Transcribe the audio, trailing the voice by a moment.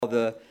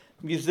the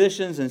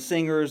musicians and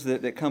singers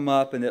that come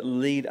up and that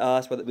lead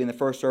us, whether it be in the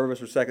first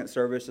service or second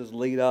services,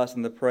 lead us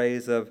in the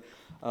praise of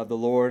the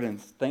Lord.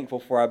 And thankful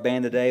for our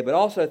band today, but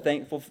also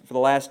thankful for the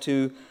last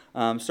two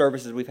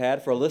services we've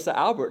had for Alyssa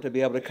Albert to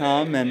be able to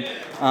come and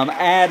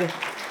add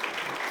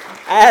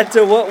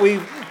to what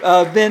we've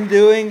been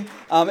doing.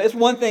 It's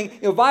one thing,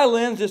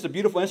 violin's just a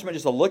beautiful instrument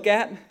just to look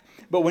at,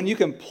 but when you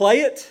can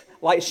play it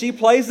like she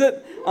plays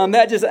it,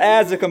 that just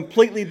adds a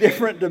completely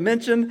different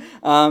dimension.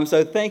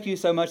 So thank you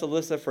so much,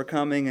 Alyssa, for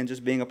coming and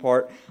just being a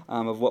part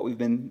of what we've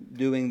been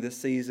doing this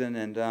season.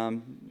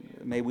 And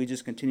may we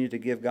just continue to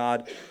give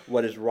God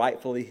what is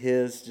rightfully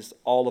His, just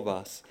all of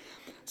us.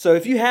 So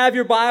if you have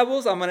your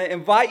Bibles, I'm going to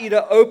invite you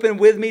to open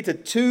with me to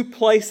two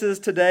places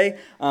today.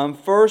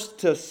 First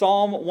to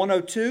Psalm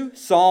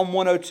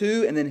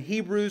 102, and then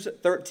Hebrews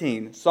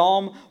 13.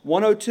 Psalm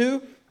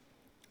 102,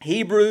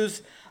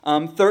 Hebrews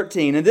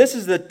 13. And this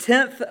is the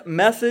 10th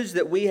message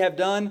that we have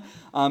done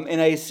in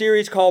a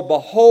series called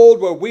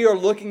Behold, where we are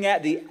looking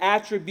at the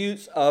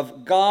attributes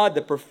of God,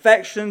 the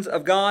perfections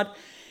of God.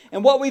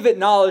 And what we've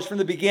acknowledged from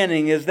the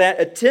beginning is that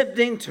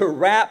attempting to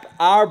wrap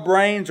our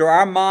brains or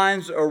our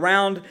minds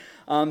around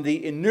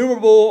the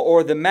innumerable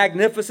or the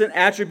magnificent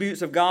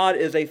attributes of God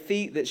is a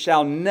feat that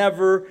shall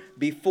never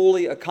be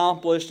fully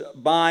accomplished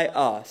by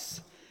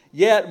us.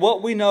 Yet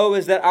what we know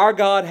is that our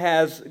God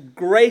has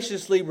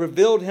graciously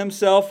revealed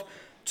Himself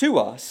to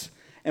us.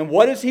 And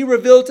what has He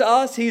revealed to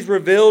us? He's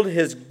revealed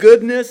His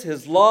goodness,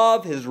 His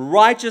love, His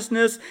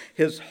righteousness,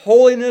 His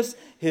holiness,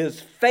 His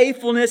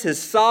faithfulness,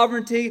 His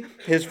sovereignty,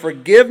 His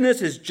forgiveness,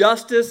 His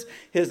justice,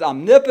 His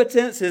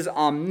omnipotence, His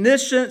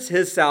omniscience,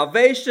 His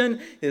salvation,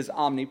 His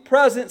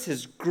omnipresence,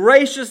 His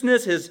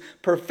graciousness, His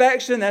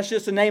perfection. That's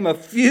just to name a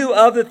few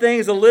other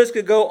things. The list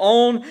could go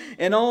on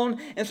and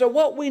on. And so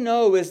what we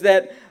know is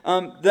that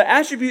the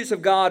attributes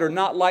of God are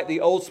not like the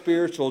old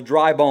spiritual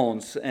dry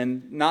bones,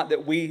 and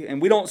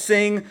we don't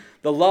sing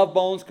the love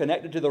bones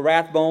connected to the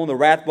wrath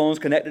bones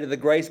connected to the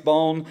grace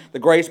bones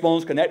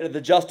connected to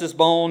the justice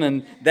bone,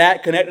 and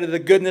that connected to the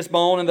goodness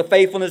bone and the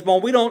faithfulness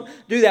bone. We don't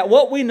do that.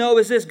 What we know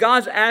is this: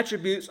 God's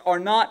attributes are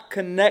not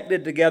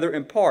connected together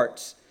in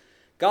parts.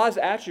 God's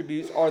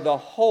attributes are the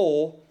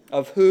whole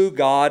of who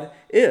God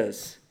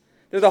is.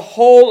 They're the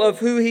whole of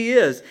who He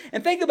is.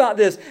 And think about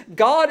this.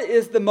 God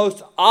is the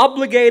most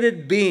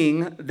obligated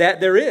being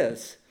that there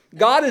is.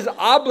 God is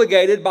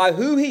obligated by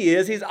who He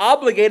is. He's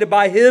obligated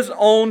by His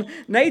own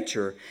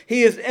nature.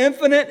 He is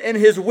infinite in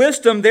His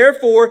wisdom.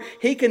 Therefore,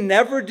 He can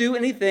never do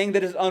anything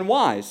that is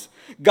unwise.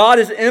 God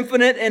is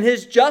infinite in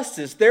His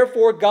justice.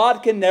 Therefore,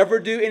 God can never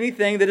do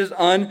anything that is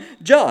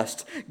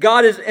unjust.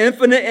 God is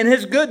infinite in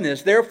His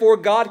goodness. Therefore,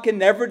 God can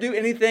never do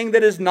anything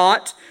that is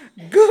not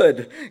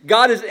good.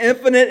 God is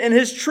infinite in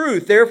His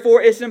truth.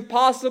 Therefore, it's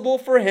impossible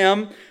for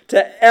Him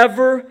to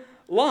ever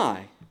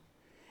lie.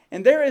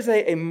 And there is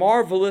a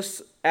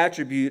marvelous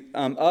attribute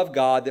of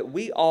God that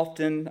we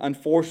often,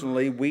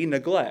 unfortunately, we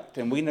neglect.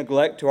 And we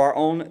neglect to our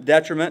own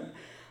detriment.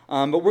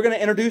 But we're going to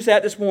introduce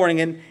that this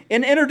morning. And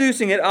in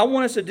introducing it, I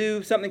want us to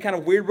do something kind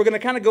of weird. We're going to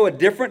kind of go a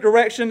different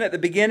direction at the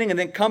beginning and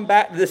then come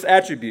back to this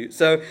attribute.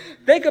 So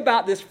think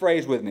about this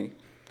phrase with me.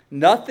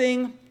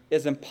 Nothing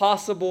is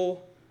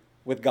impossible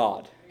with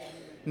God.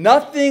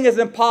 Nothing is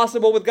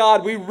impossible with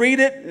God. We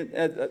read it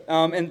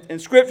in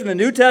Scripture, in the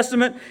New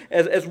Testament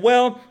as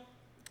well.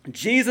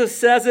 Jesus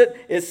says it.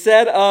 It's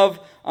said of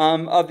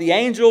the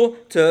angel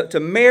to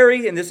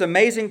Mary in this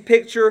amazing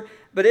picture.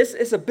 But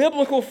it's a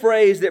biblical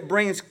phrase that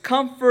brings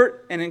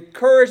comfort and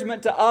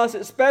encouragement to us,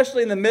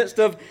 especially in the midst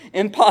of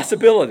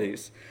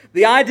impossibilities.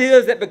 The idea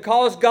is that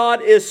because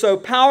God is so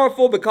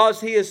powerful,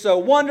 because He is so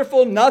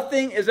wonderful,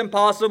 nothing is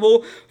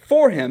impossible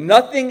for Him.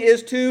 Nothing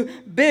is too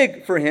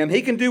big for Him.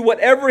 He can do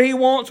whatever He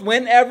wants,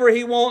 whenever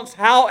He wants,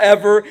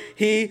 however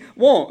He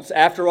wants.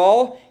 After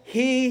all,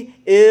 He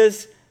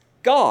is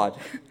God.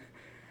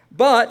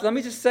 But let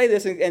me just say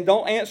this, and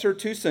don't answer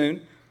too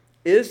soon.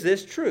 Is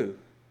this true?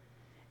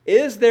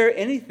 Is there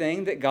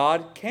anything that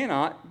God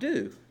cannot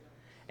do?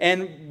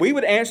 And we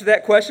would answer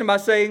that question by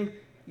saying,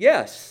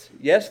 yes.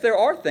 Yes, there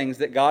are things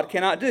that God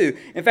cannot do.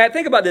 In fact,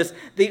 think about this.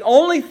 The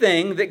only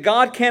thing that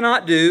God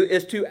cannot do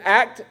is to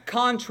act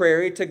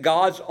contrary to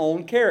God's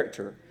own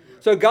character.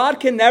 So God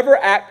can never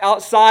act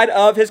outside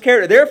of His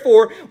character.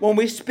 Therefore, when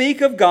we speak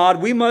of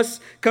God, we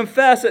must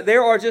confess that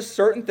there are just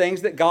certain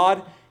things that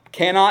God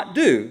cannot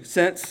do,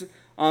 since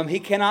He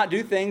cannot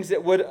do things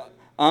that would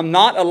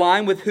not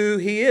align with who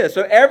He is.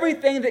 So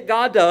everything that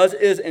God does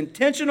is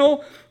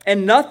intentional,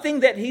 and nothing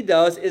that He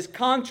does is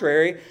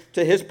contrary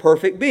to His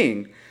perfect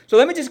being. So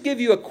let me just give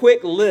you a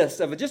quick list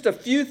of just a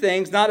few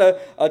things, not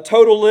a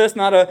total list,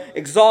 not an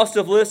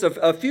exhaustive list, of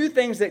a few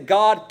things that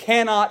God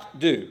cannot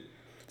do.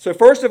 So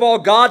first of all,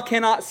 God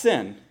cannot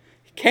sin.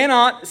 He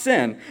cannot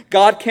sin.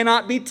 God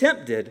cannot be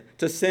tempted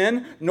to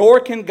sin, nor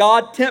can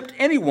God tempt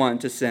anyone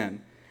to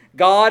sin.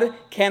 God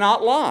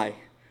cannot lie.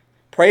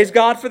 Praise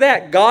God for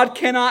that. God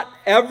cannot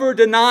ever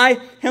deny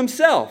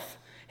Himself.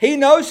 He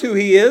knows who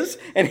He is,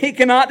 and He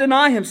cannot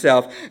deny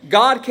Himself.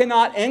 God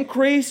cannot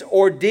increase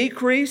or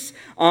decrease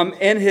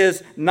in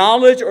His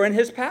knowledge or in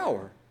His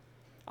power.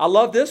 I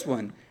love this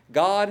one.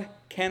 God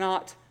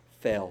cannot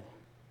fail.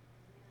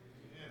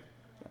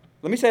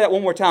 Let me say that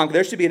one more time, because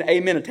there should be an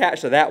amen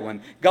attached to that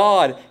one.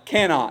 God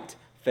cannot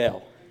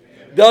fail.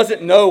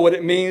 Doesn't know what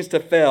it means to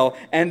fail.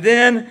 And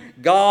then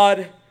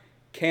God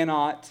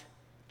cannot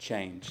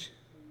change.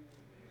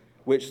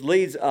 Which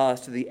leads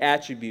us to the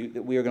attribute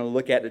that we are going to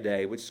look at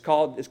today, which is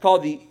called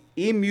the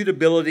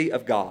immutability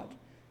of God.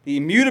 The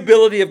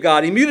immutability of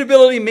God.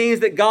 Immutability means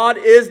that God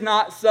is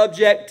not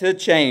subject to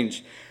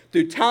change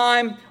through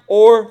time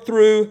or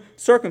through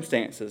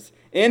circumstances.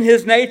 In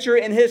His nature,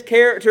 in His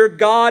character,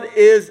 God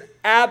is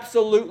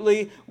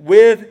absolutely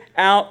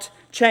without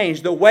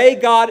change. The way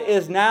God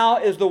is now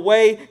is the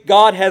way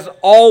God has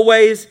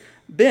always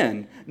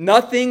been.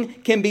 Nothing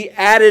can be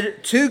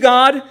added to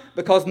God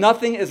because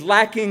nothing is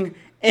lacking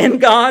in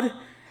God.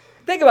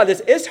 Think about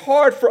this. It's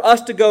hard for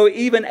us to go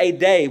even a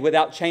day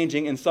without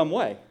changing in some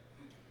way.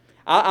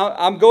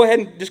 I'm go ahead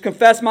and just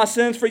confess my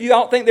sins for you. I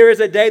don't think there is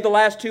a day the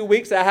last 2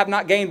 weeks that I have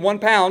not gained 1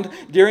 pound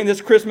during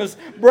this Christmas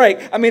break.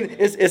 I mean,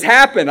 it's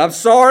happened. I'm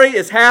sorry,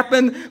 it's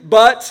happened,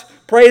 but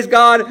praise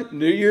God,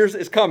 New Year's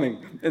is coming.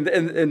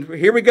 And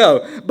here we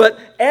go. But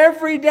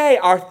every day,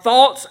 our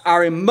thoughts,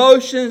 our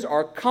emotions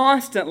are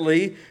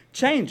constantly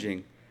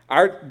changing.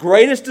 Our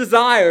greatest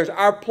desires,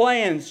 our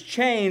plans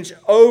change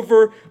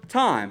over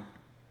time.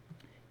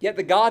 Yet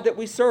the God that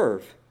we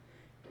serve,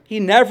 He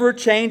never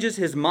changes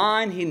His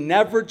mind. He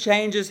never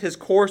changes His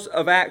course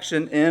of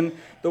action in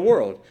the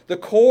world. The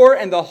core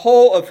and the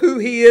whole of who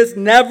He is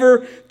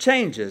never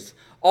changes.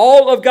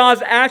 All of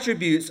God's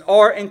attributes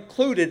are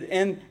included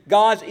in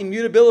God's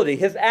immutability.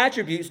 His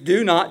attributes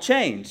do not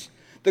change.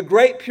 The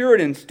great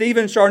Puritan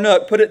Stephen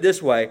Charnock put it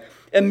this way: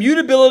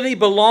 immutability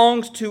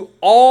belongs to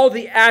all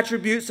the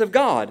attributes of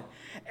God.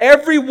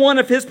 Every one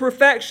of His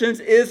perfections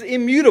is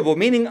immutable,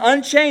 meaning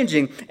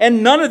unchanging,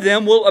 and none of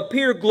them will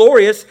appear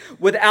glorious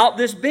without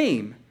this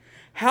beam.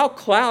 How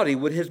cloudy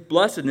would His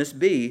blessedness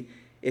be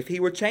if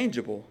He were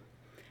changeable?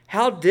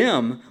 How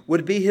dim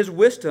would be His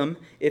wisdom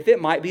if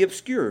it might be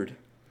obscured?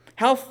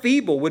 How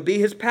feeble would be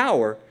His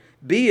power,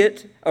 be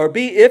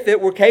if it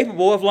were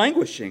capable of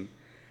languishing?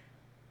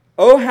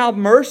 Oh, how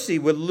mercy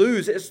would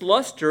lose its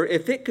luster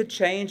if it could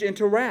change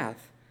into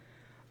wrath.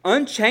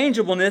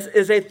 Unchangeableness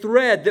is a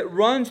thread that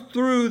runs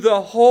through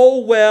the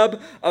whole web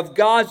of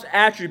God's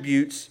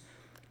attributes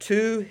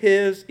to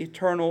His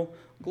eternal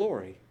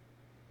glory.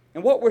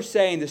 And what we're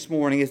saying this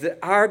morning is that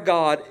our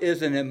God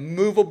is an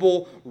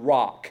immovable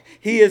rock.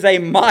 He is a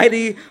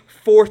mighty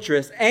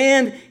fortress,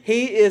 and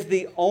He is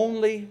the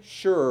only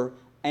sure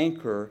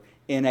anchor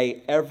in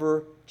an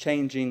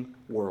ever-changing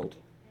world.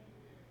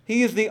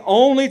 He is the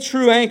only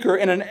true anchor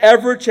in an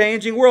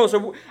ever-changing world.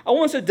 So I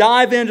want us to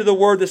dive into the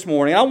Word this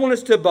morning. I want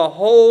us to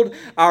behold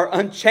our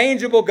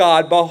unchangeable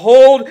God,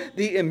 behold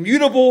the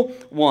immutable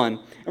one.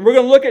 And we're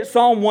going to look at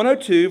Psalm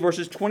 102,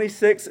 verses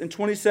 26 and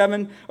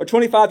 27, or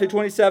 25 through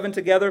 27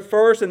 together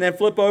first, and then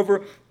flip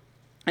over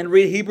and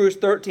read Hebrews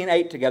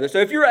 13:8 together. So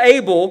if you're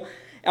able,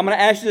 I'm going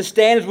to ask you to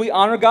stand as we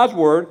honor God's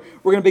Word.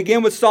 We're going to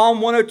begin with Psalm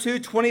 102,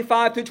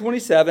 25 through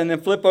 27,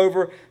 and flip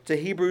over to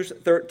Hebrews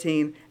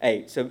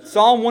 13:8. So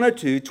Psalm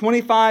 102,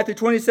 25 through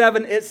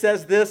 27, it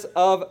says this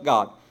of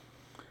God.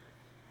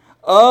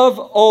 Of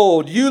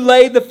old you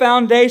laid the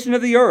foundation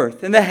of the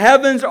earth, and the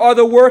heavens are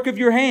the work of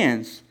your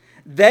hands.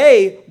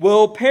 They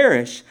will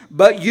perish,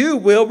 but you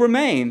will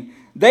remain.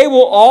 They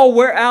will all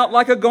wear out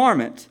like a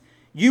garment.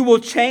 You will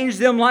change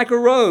them like a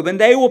robe, and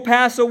they will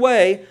pass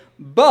away,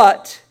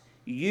 but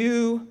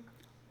you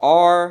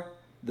are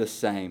the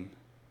same,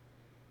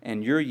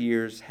 and your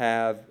years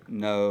have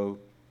no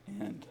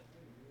end.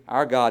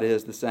 Our God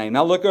is the same.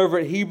 Now look over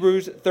at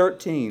Hebrews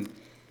 13,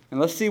 and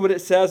let's see what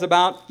it says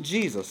about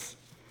Jesus.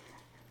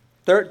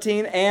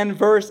 13 and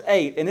verse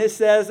 8, and it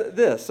says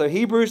this. So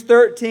Hebrews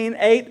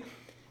 13:8,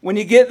 when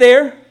you get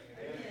there,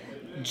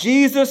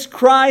 Jesus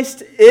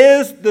Christ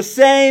is the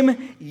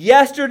same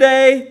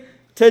yesterday,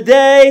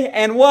 today,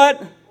 and what?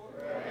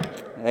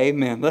 Forever.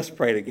 Amen. Let's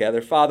pray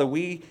together. Father,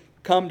 we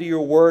come to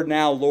your word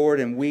now,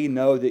 Lord, and we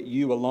know that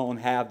you alone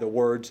have the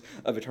words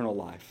of eternal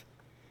life.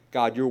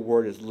 God, your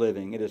word is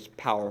living. It is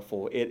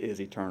powerful. It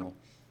is eternal.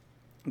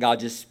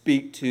 God, just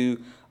speak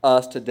to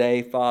us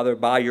today, Father,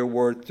 by your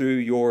word, through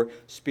your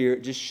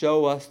Spirit. Just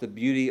show us the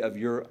beauty of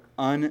your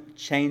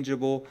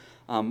unchangeable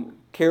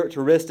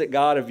characteristic,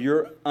 God, of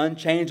your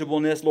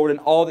unchangeableness, Lord, in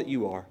all that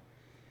you are.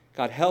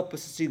 God, help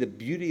us to see the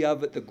beauty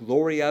of it, the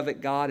glory of it,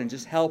 God, and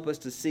just help us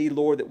to see,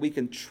 Lord, that we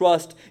can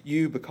trust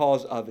you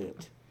because of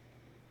it.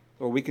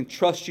 Lord, we can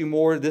trust you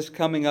more this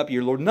coming up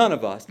year. Lord, none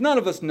of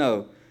us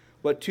know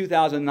what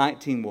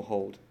 2019 will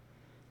hold.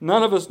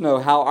 None of us know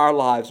how our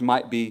lives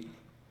might be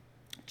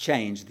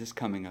changed this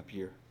coming up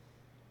year.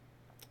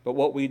 But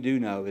what we do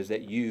know is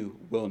that you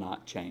will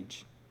not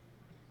change.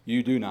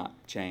 You do not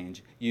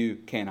change. You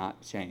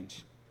cannot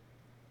change.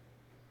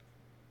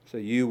 So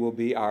you will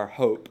be our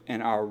hope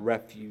and our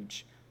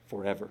refuge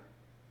forever.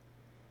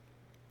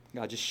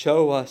 God, just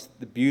show us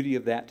the beauty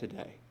of that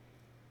today.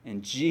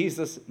 In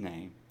Jesus'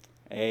 name,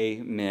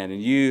 amen.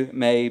 And you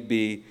may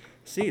be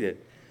seated.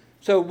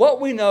 So what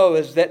we know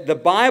is that the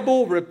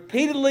Bible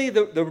repeatedly,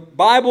 the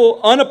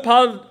Bible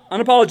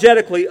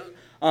unapologetically,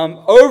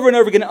 over and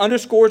over again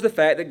underscores the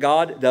fact that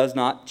God does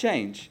not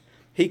change.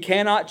 He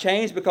cannot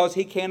change because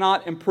He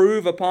cannot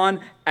improve upon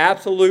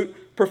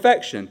absolute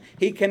perfection.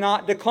 He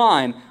cannot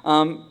decline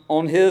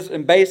on His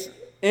and base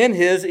in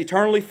His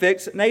eternally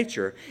fixed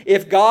nature.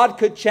 If God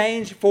could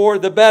change for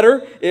the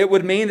better, it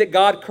would mean that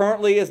God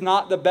currently is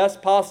not the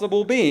best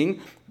possible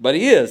being, but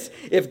He is.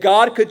 If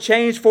God could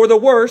change for the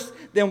worse,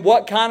 then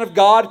what kind of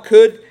God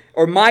could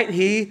or might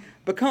He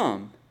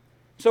become?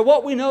 So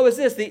what we know is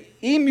this: the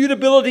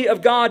immutability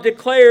of God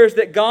declares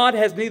that God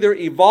has neither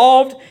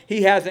evolved,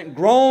 He hasn't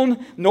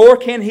grown, nor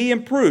can He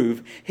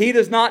improve. He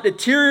does not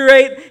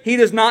deteriorate, He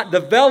does not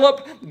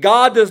develop,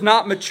 God does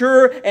not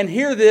mature, and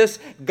hear this,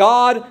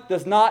 God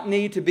does not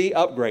need to be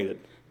upgraded.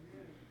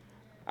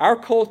 Our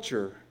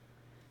culture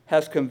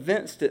has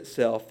convinced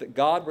itself that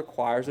God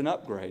requires an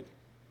upgrade.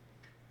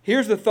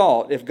 Here's the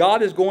thought: if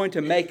God is going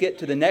to make it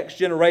to the next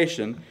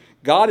generation,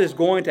 God is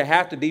going to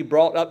have to be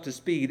brought up to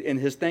speed in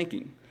His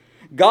thinking.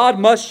 God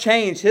must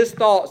change His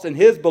thoughts and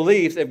His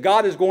beliefs if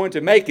God is going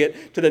to make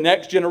it to the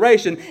next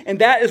generation. And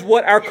that is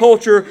what our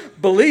culture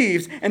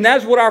believes, and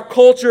that is what our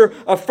culture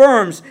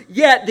affirms.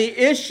 Yet the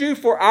issue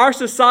for our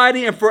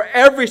society and for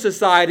every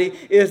society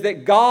is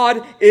that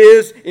God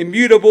is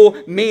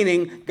immutable,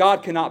 meaning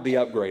God cannot be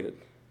upgraded.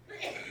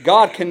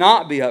 God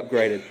cannot be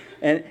upgraded.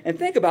 And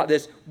think about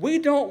this. We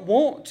don't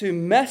want to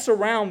mess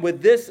around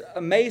with this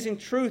amazing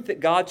truth that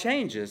God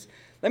changes.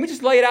 Let me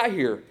just lay it out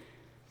here.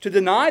 To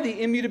deny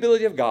the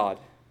immutability of God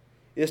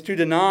is to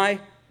deny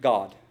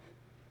God.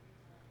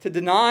 To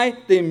deny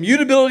the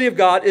immutability of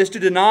God is to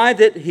deny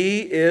that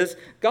He is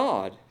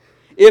God.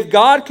 If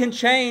God can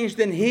change,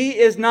 then He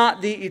is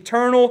not the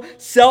eternal,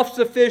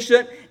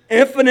 self-sufficient,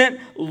 infinite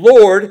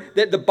Lord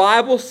that the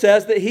Bible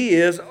says that He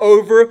is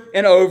over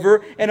and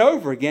over and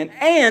over again.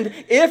 And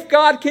if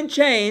God can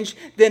change,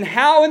 then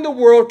how in the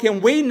world can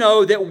we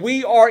know that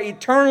we are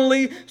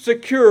eternally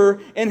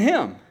secure in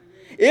Him?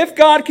 If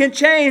God can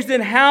change, then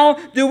how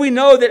do we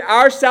know that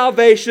our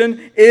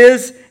salvation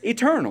is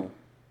eternal?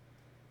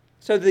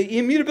 So the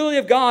immutability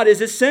of God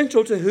is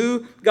essential to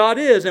who God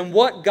is and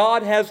what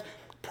God has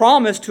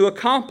promised to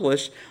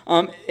accomplish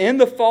in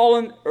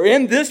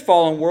this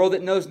fallen world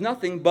that knows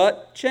nothing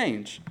but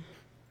change.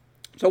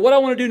 So what I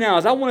want to do now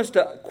is I want us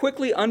to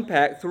quickly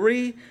unpack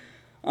three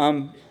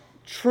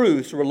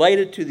truths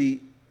related to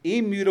the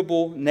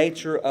immutable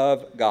nature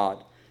of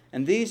God.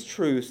 And these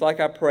truths, like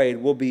I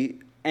prayed, will be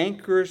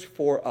anchors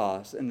for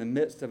us in the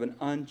midst of the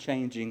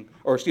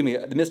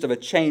midst of a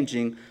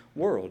changing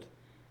world.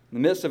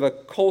 In the midst of a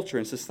culture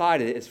and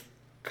society that is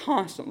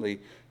constantly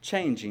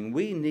changing,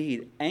 we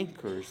need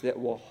anchors that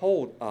will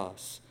hold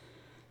us.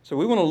 So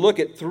we want to look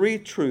at three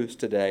truths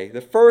today.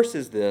 The first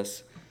is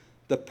this: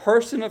 the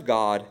person of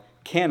God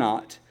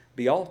cannot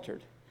be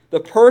altered. The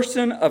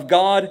person of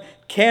God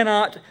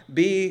cannot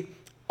be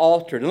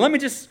altered. And let me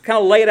just kind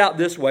of lay it out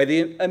this way.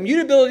 The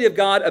immutability of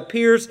God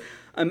appears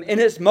in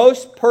its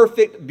most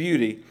perfect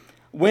beauty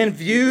when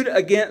viewed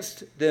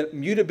against the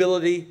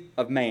mutability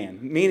of man,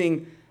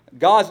 meaning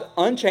God's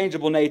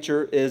unchangeable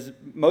nature is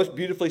most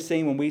beautifully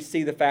seen when we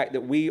see the fact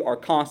that we are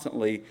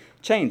constantly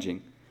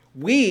changing.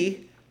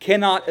 We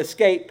cannot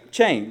escape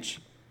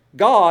change.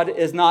 God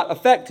is not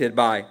affected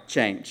by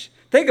change.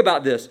 Think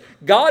about this.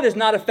 God is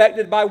not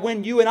affected by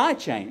when you and I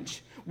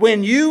change.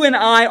 When you and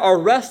I are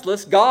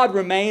restless, God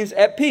remains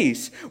at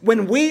peace.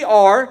 When we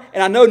are,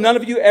 and I know none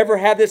of you ever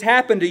had this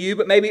happen to you,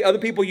 but maybe other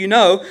people you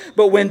know,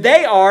 but when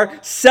they are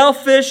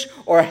selfish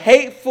or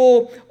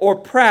hateful or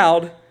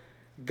proud,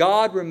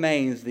 God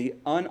remains the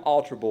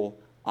unalterable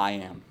I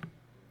am.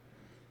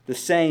 The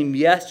same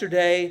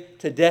yesterday,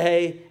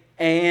 today,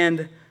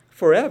 and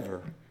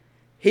forever.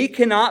 He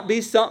cannot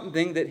be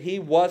something that He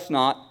was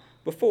not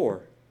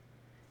before.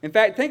 In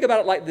fact, think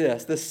about it like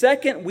this. The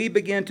second we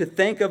begin to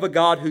think of a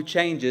God who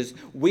changes,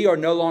 we are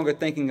no longer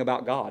thinking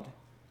about God.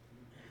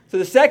 So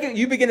the second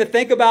you begin to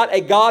think about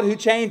a God who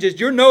changes,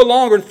 you're no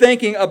longer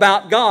thinking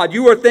about God.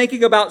 You are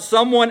thinking about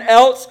someone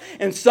else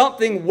and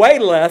something way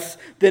less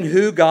than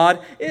who God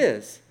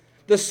is.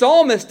 The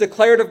psalmist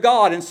declared of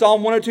God in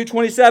Psalm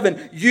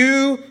 102:27,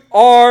 "You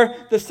are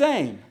the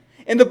same."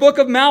 In the book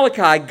of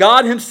Malachi,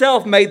 God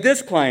Himself made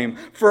this claim,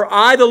 "For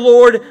I, the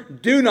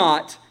Lord, do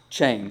not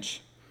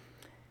change."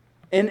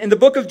 In the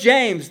book of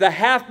James, the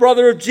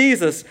half-brother of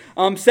Jesus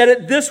said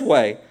it this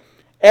way: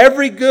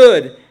 "Every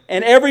good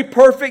and every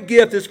perfect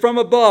gift is from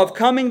above,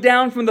 coming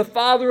down from the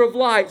Father of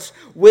lights,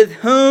 with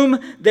whom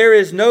there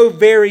is no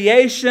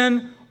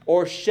variation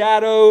or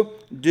shadow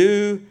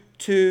due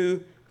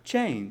to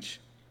change."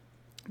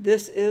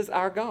 This is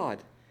our God,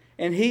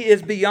 and He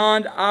is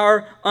beyond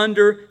our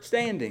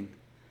understanding.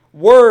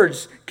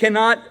 Words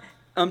cannot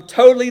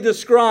totally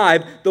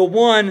describe the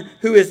one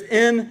who is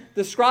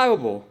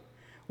indescribable.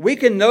 We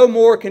can no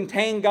more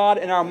contain God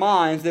in our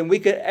minds than we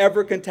could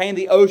ever contain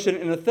the ocean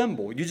in a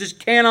thimble. You just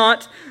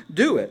cannot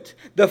do it.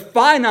 The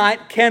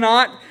finite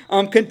cannot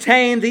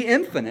contain the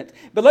infinite.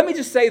 But let me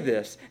just say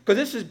this, because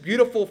this is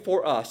beautiful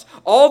for us.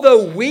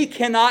 Although we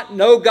cannot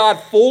know God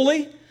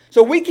fully,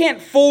 so we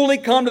can't fully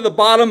come to the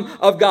bottom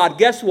of God,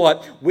 guess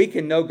what? We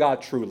can know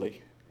God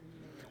truly.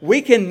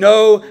 We can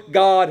know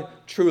God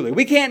truly.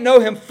 We can't know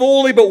Him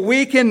fully, but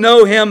we can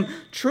know Him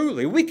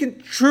truly. We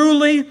can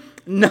truly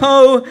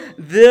know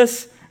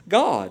this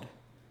God.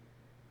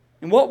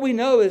 And what we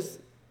know is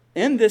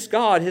in this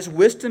God, His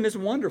wisdom is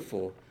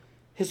wonderful.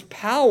 His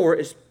power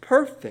is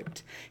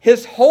perfect.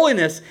 His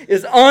holiness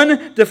is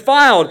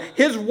undefiled.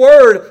 His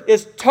word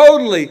is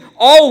totally,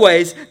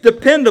 always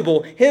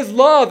dependable. His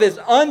love is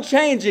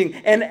unchanging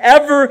and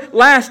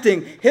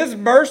everlasting. His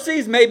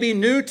mercies may be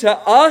new to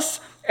us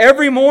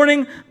every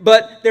morning,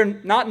 but they're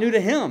not new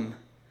to Him.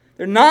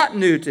 They're not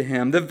new to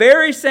Him. The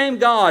very same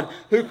God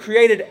who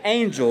created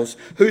angels,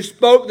 who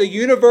spoke the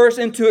universe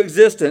into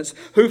existence,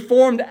 who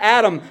formed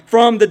Adam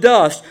from the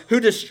dust, who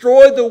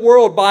destroyed the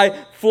world by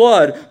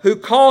flood, who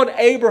called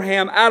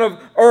Abraham out of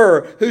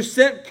Ur, who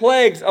sent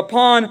plagues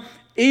upon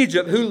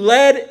Egypt, who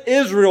led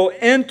Israel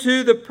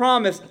into the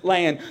promised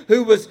land,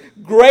 who was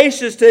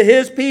gracious to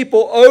His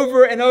people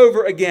over and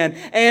over again.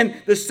 And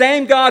the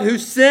same God who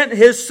sent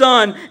His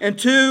Son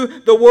into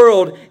the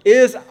world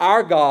is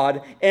our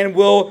God and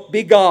will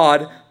be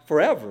God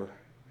forever.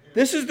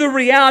 This is the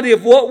reality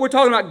of what we're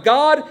talking about.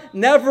 God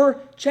never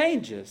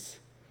changes.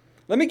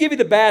 Let me give you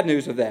the bad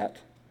news of that.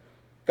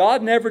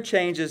 God never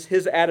changes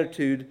His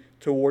attitude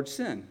towards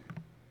sin.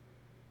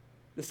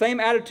 The same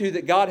attitude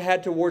that God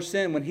had towards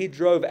sin when He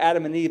drove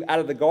Adam and Eve out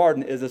of the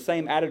garden is the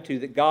same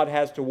attitude that God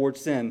has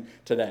towards sin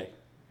today.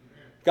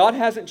 God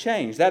hasn't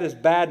changed. That is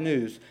bad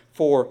news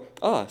for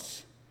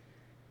us.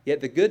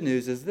 Yet the good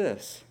news is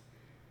this.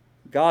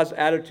 God's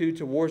attitude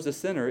towards the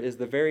sinner is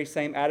the very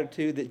same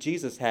attitude that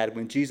Jesus had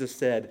when Jesus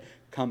said,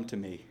 "Come to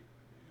me,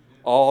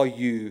 all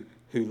you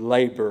who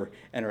labor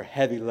and are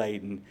heavy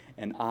laden,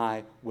 and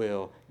I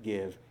will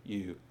give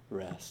you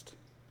rest."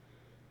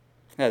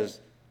 That is,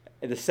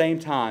 at the same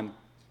time,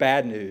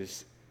 bad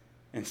news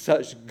and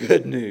such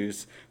good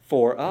news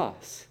for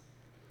us.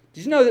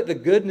 Did you know that the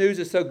good news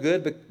is so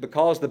good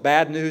because the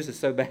bad news is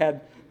so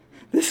bad?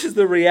 This is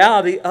the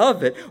reality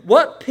of it.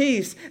 What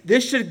peace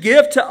this should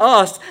give to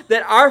us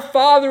that our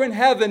Father in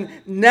heaven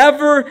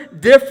never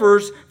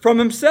differs from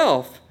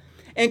Himself.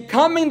 And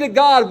coming to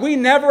God, we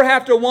never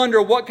have to wonder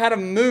what kind of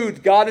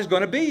mood God is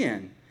going to be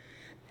in.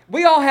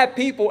 We all have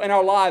people in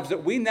our lives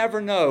that we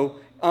never know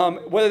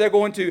whether they're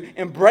going to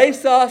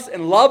embrace us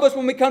and love us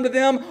when we come to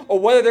them, or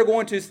whether they're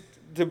going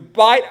to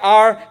bite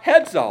our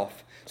heads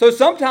off. So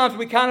sometimes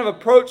we kind of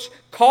approach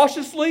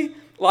cautiously,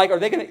 like, are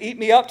they going to eat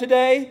me up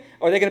today?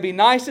 Are they going to be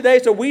nice today?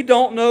 So we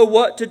don't know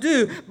what to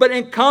do. But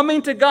in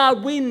coming to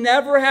God, we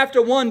never have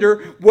to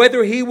wonder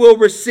whether He will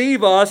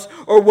receive us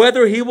or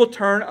whether He will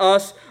turn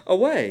us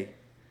away.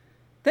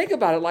 Think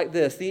about it like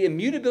this. The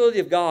immutability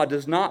of God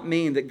does not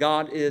mean that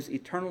God is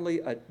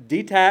eternally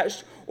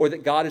detached or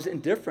that God is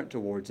indifferent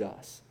towards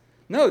us.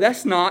 No,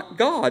 that's not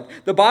God.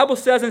 The Bible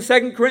says in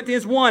 2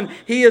 Corinthians 1,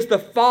 He is the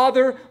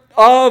Father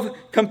of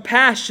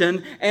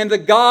compassion and the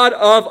God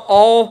of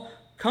all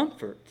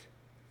comfort.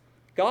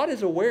 God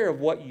is aware of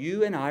what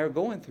you and I are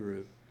going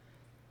through.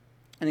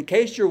 And in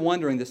case you're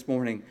wondering this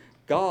morning,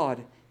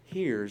 God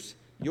hears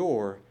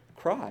your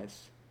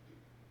cries.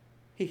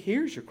 He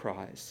hears your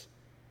cries.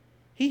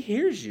 He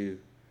hears you.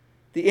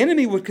 The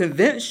enemy would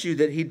convince you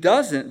that he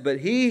doesn't,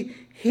 but He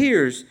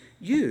hears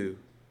you.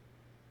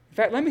 In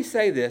fact, let me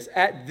say this.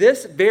 At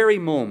this very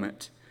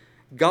moment,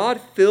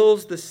 God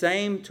feels the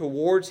same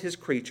towards His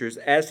creatures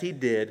as He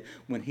did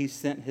when He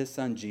sent His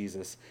Son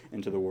Jesus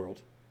into the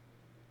world.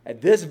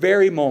 At this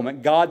very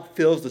moment, God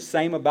feels the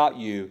same about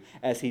you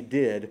as He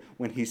did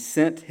when He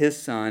sent His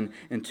Son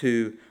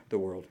into the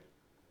world.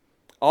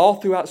 All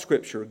throughout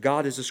Scripture,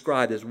 God is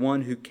described as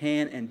one who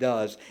can and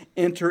does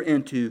enter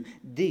into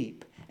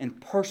deep and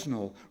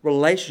personal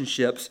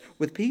relationships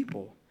with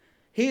people.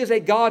 He is a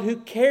God who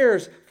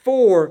cares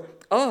for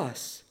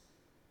us.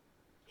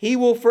 He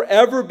will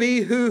forever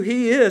be who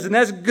He is, and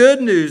that's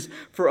good news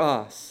for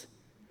us.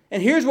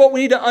 And here's what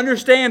we need to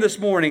understand this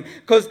morning,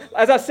 because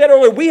as I said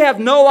earlier, we have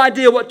no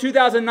idea what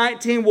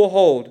 2019 will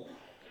hold.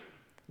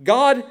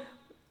 God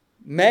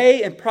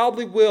may and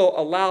probably will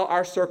allow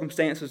our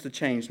circumstances to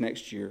change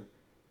next year.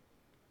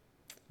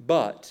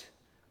 But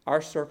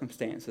our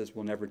circumstances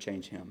will never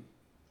change Him.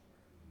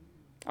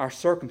 Our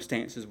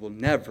circumstances will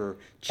never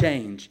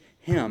change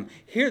Him.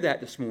 Hear that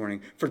this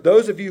morning. For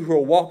those of you who are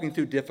walking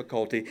through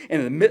difficulty, and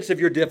in the midst of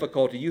your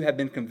difficulty, you have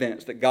been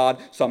convinced that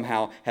God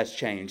somehow has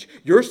changed.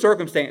 Your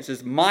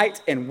circumstances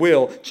might and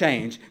will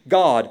change.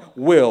 God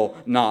will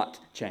not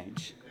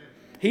change.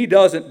 He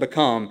doesn't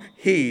become,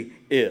 He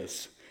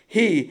is.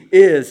 He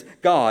is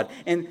God.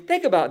 And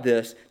think about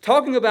this.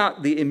 Talking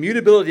about the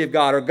immutability of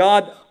God, or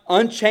God's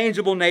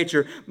unchangeable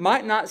nature,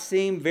 might not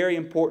seem very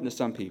important to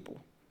some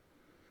people.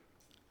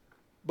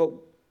 But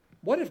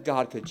what if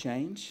God could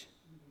change?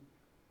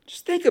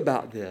 Just think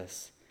about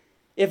this.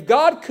 If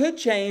God could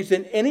change,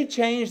 then any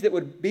change that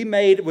would be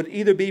made would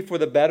either be for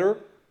the better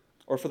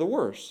or for the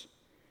worse.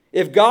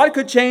 If God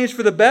could change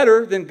for the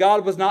better, then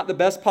God was not the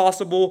best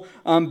possible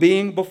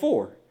being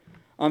before.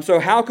 So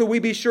how could we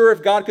be sure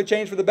if God could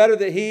change for the better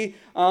that He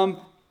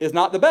is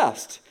not the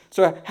best?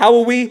 So how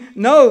will we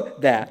know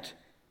that?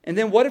 And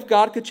then what if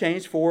God could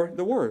change for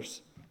the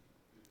worse?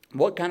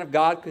 What kind of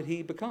God could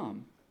He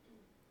become?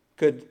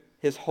 Could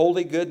His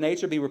holy good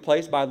nature be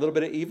replaced by a little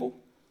bit of evil?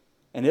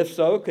 And if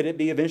so, could it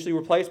be eventually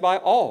replaced by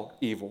all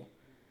evil?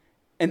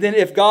 And then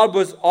if God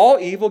was all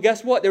evil,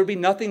 guess what? There would be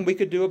nothing we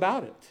could do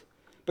about it,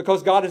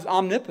 because God is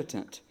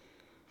omnipotent.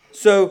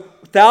 So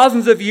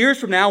thousands of years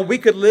from now, we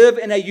could live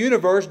in a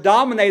universe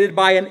dominated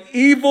by an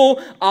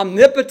evil,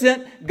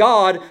 omnipotent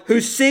God who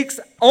seeks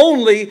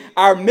only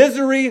our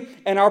misery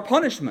and our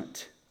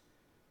punishment.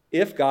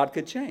 If God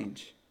could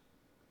change,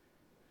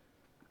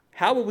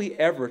 how would we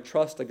ever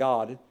trust a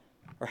God,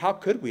 or how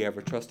could we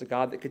ever trust a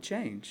God that could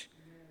change?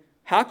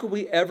 How could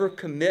we ever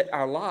commit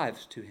our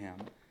lives to Him?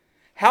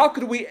 How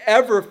could we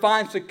ever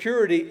find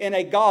security in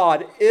a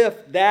God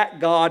if that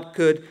God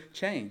could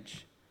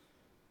change?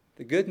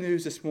 The good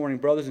news this morning,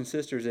 brothers and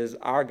sisters, is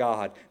our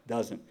God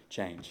doesn't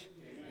change.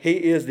 He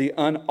is the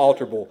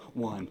unalterable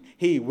one.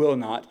 He will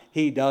not,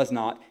 He does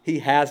not, He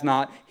has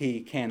not,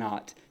 He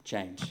cannot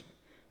change.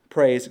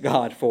 Praise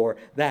God for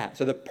that.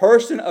 So the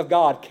person of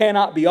God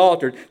cannot be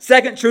altered.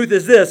 Second truth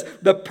is this: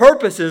 the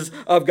purposes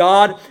of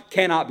God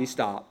cannot be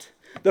stopped.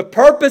 The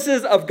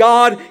purposes of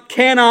God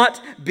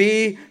cannot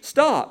be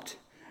stopped.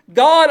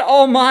 God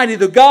Almighty,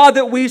 the God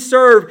that we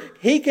serve,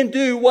 He can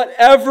do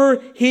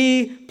whatever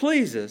He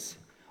pleases.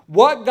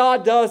 What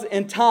God does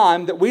in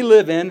time that we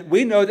live in,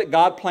 we know that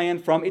God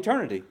planned from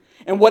eternity.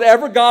 And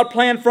whatever God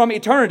planned from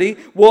eternity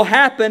will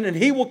happen, and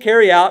He will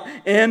carry out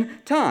in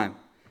time.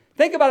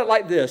 Think about it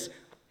like this.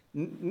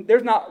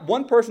 There's not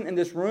one person in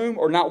this room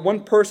or not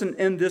one person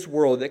in this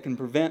world that can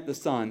prevent the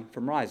sun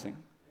from rising.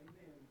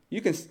 You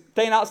can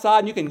stand outside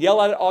and you can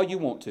yell at it all you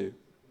want to.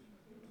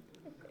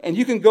 And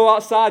you can go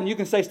outside and you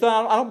can say,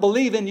 "Son, I don't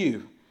believe in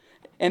you."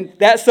 And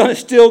that sun is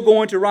still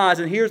going to rise.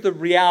 And here's the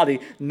reality: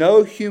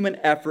 no human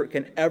effort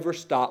can ever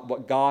stop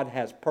what God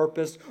has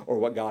purposed or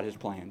what God has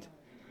planned.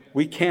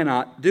 We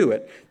cannot do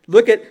it.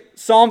 Look at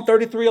Psalm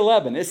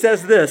 33:11. It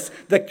says this: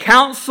 "The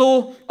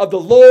counsel of the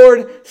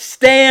Lord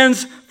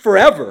stands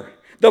forever,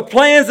 the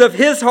plans of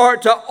His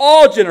heart to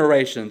all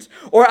generations."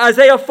 Or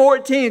Isaiah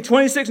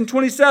 14:26 and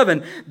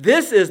 27.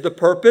 "This is the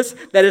purpose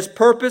that is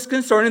purposed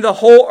concerning the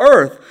whole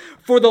earth.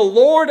 For the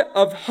Lord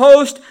of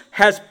hosts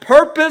has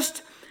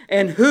purposed,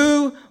 and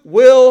who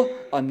will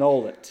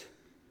annul it?"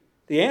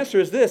 The answer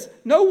is this: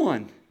 no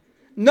one.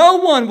 No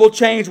one will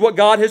change what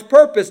God has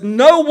purposed.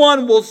 No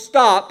one will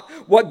stop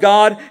what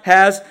God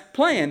has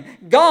planned.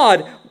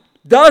 God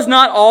does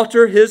not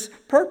alter His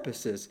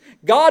purposes.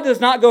 God does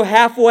not go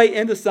halfway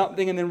into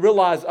something and then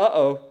realize,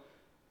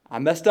 I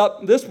messed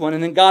up this one,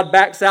 and then God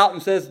backs out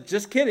and says,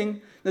 "Just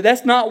kidding." No,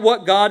 that's not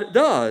what God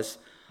does.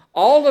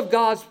 All of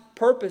God's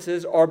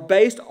purposes are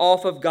based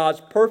off of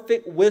God's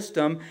perfect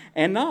wisdom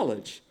and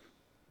knowledge.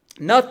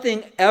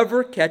 Nothing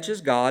ever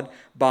catches God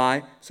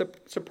by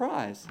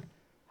surprise.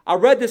 I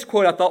read this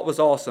quote I thought was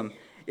awesome.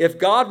 If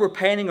God were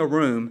painting a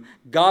room,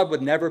 God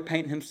would never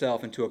paint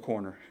Himself into a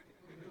corner.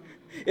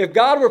 If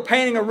God were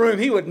painting a room,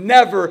 He would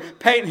never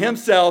paint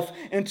Himself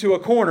into a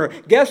corner.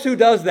 Guess who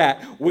does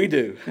that? We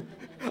do.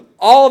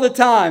 All the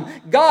time.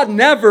 God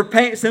never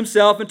paints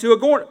Himself into a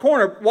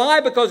corner. Why?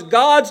 Because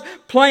God's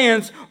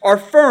plans are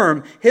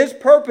firm. His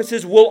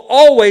purposes will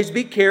always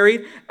be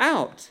carried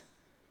out.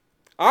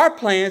 Our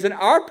plans and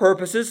our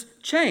purposes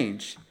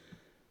change.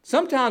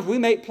 Sometimes we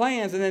make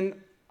plans and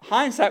then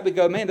hindsight we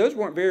go, "Man, those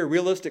weren't very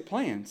realistic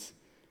plans.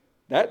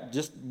 That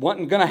just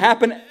wasn't going to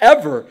happen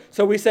ever."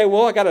 So we say,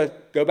 "Well, I got to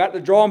go back to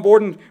the drawing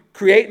board and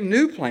create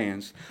new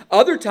plans."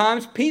 Other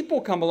times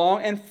people come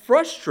along and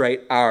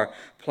frustrate our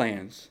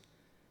plans.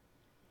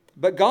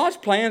 But God's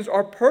plans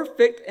are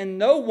perfect and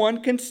no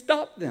one can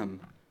stop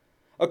them.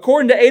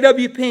 According to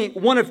A.W. Pink,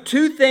 one of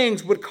two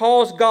things would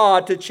cause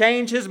God to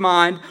change His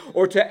mind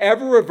or to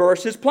ever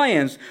reverse His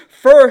plans.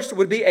 First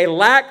would be a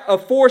lack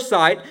of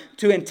foresight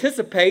to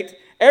anticipate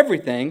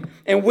everything,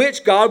 in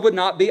which God would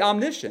not be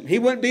omniscient. He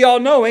wouldn't be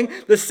all-knowing.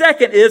 The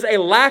second is a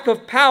lack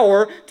of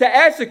power to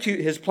execute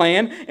His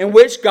plan, in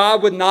which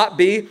God would not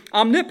be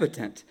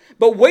omnipotent.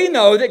 But we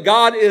know that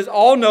God is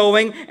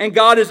all-knowing and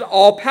God is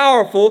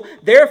all-powerful.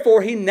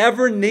 Therefore, He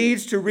never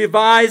needs to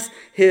revise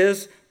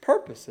His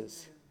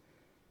purposes.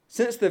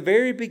 Since the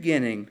very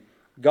beginning,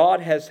 God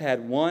has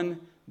had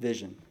one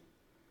vision.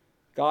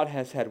 God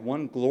has had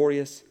one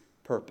glorious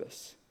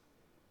purpose: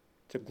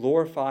 to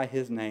glorify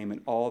His name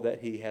in all that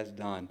He has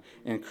done,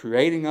 in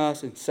creating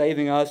us and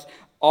saving us,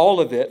 all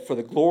of it for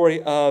the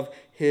glory of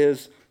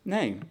His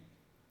name.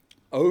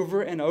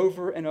 Over and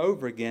over and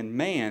over again,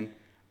 man,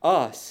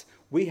 us,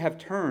 we have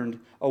turned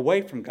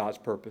away from God's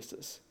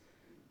purposes,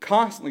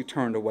 constantly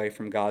turned away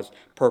from God's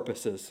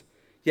purposes.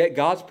 Yet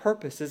God's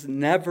purposes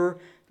never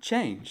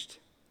changed.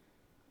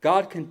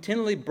 God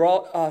continually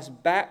brought us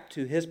back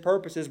to His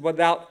purposes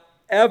without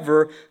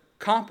ever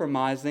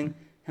compromising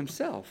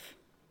himself.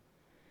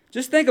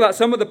 Just think about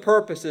some of the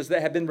purposes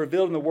that have been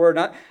revealed in the Word.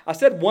 I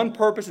said one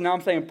purpose, and now I'm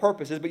saying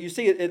purposes, but you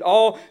see it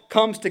all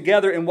comes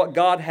together in what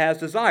God has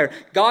desired.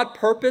 God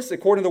purposed,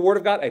 according to the Word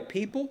of God, a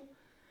people.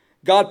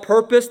 God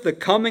purposed the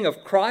coming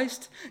of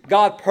Christ.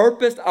 God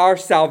purposed our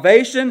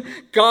salvation.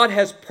 God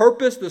has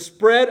purposed the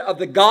spread of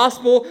the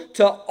gospel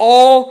to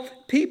all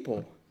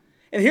people.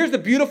 And here's the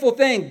beautiful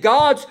thing.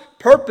 God's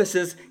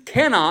purposes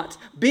cannot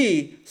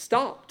be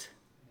stopped.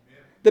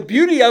 The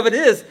beauty of it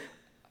is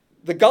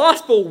the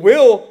gospel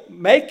will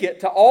make it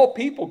to all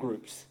people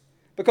groups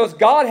because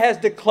God has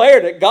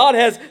declared it. God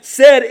has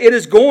said it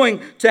is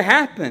going to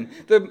happen.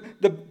 The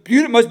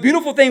most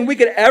beautiful thing we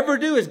could ever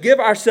do is give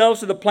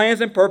ourselves to the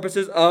plans and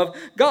purposes of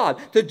God,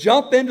 to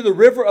jump into the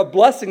river of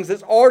blessings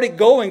that's already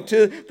going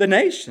to the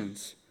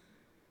nations.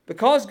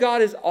 Because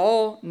God is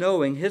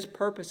all-knowing, His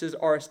purposes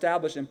are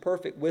established in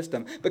perfect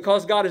wisdom.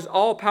 Because God is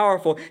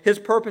all-powerful, His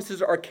purposes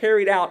are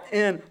carried out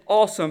in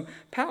awesome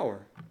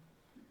power.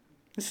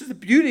 This is the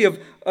beauty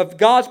of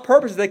God's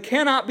purposes. They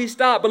cannot be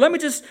stopped. But let me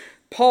just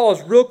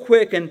pause real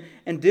quick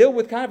and deal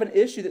with kind of an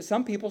issue that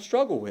some people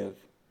struggle with.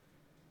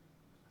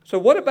 So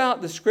what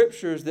about the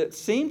scriptures that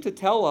seem to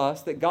tell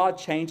us that God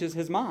changes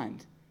His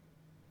mind?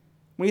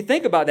 When you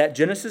think about that,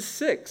 Genesis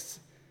 6,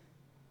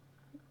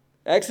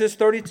 Exodus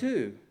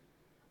 32,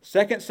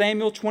 2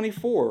 Samuel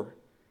 24,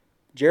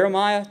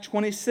 Jeremiah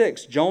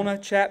 26, Jonah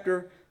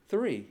chapter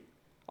 3.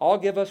 All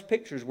give us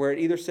pictures where it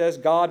either says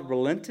God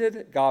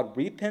relented, God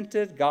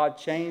repented, God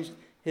changed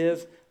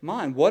His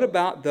mind. What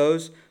about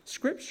those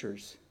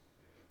scriptures?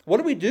 What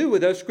do we do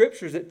with those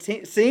scriptures that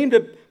seem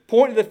to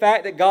point to the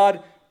fact that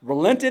God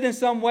relented in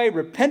some way,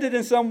 repented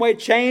in some way,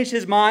 changed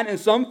His mind in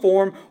some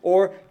form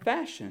or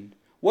fashion?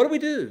 What do we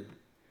do?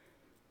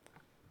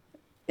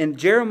 In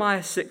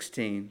Jeremiah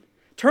 16,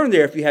 turn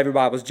there if you have your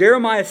Bibles.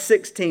 Jeremiah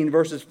 16,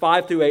 verses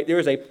 5 through 8. There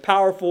is a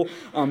powerful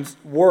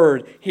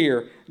word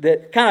here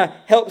that kind of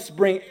helps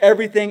bring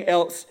everything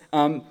else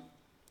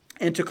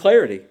into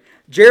clarity.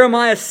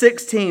 Jeremiah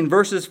 16,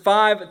 verses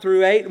 5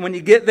 through 8. When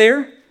you get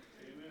there,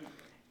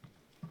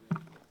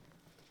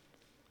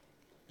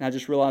 and I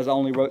just realized I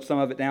only wrote some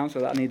of it down,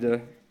 so I need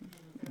to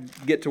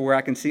get to where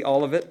I can see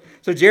all of it.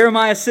 So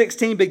Jeremiah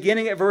 16,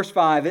 beginning at verse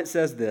 5, it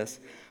says this.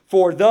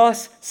 For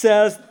thus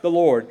says the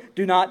Lord,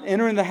 do not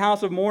enter in the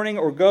house of mourning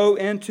or go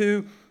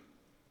into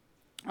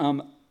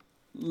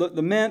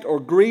lament or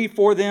grieve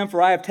for them,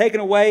 for I have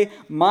taken away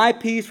my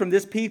peace from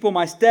this people.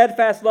 My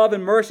steadfast love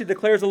and mercy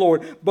declares the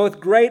Lord. Both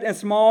great and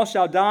small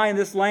shall die in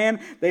this land.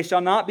 They shall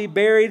not be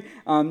buried.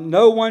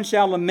 No one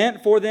shall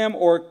lament for them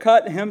or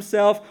cut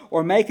himself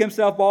or make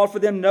himself bald for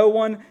them. No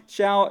one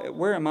shall...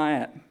 Where am I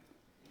at?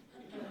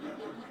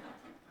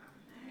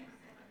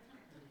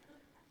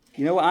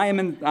 You know, I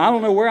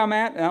don't know where I'm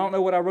at, and I don't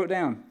know what I wrote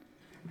down.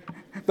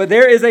 But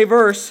there is a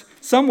verse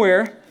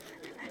somewhere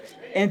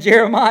in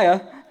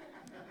Jeremiah.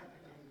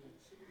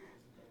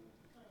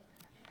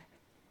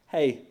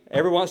 Hey,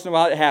 every once in a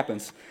while it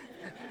happens.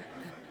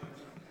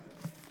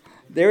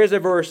 There is a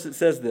verse that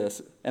says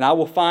this, and I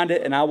will find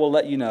it and I will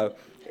let you know.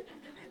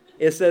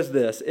 It says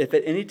this, if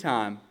at any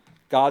time,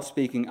 God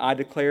speaking, I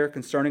declare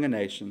concerning a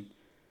nation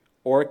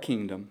or a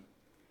kingdom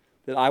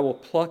that I will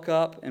pluck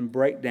up and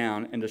break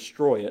down and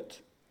destroy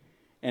it,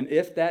 and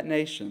if that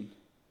nation,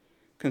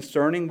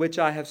 concerning which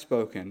I have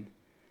spoken,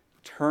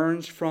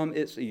 turns from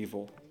its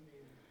evil,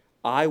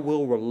 I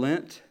will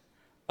relent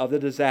of the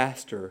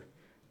disaster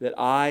that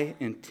I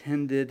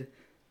intended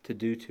to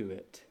do to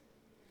it.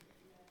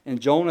 In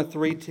Jonah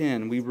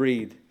 3:10, we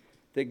read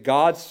that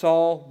God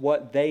saw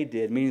what they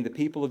did, meaning the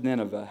people of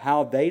Nineveh,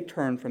 how they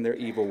turned from their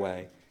evil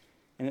way.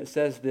 And it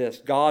says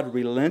this, God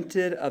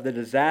relented of the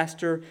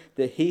disaster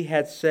that He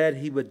had said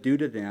He would do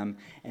to them,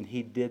 and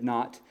He did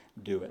not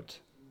do it.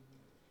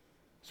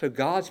 So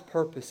God's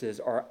purposes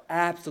are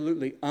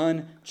absolutely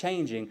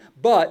unchanging.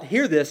 But,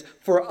 hear this,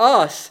 for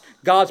us,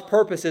 God's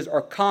purposes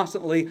are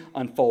constantly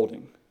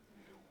unfolding.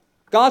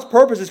 God's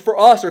purposes for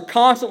us are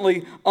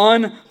constantly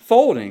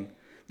unfolding.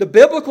 The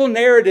biblical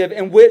narrative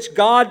in which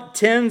God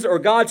tends or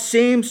God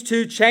seems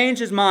to change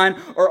His mind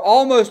are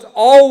almost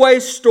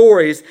always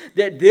stories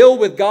that deal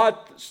with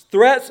God's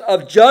threats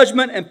of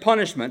judgment and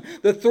punishment.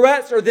 The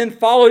threats are then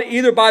followed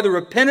either by the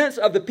repentance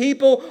of the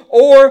people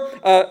or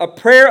a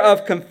prayer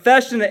of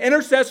confession, an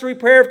intercessory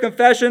prayer of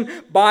confession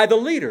by the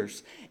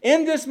leaders.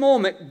 In this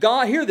moment,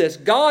 God, hear this,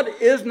 God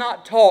is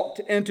not talked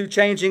into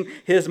changing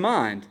His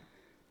mind.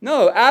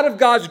 No, out of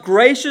God's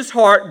gracious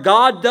heart,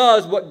 God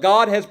does what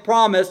God has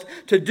promised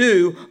to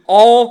do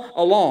all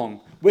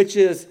along, which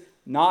is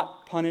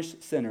not punish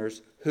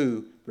sinners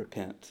who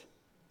repent.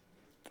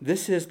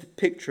 This is the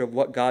picture of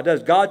what God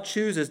does. God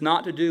chooses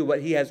not to do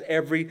what He has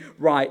every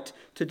right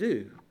to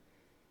do.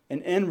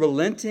 And in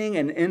relenting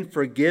and in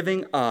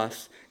forgiving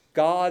us,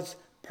 God's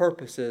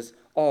purposes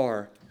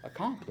are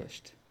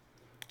accomplished.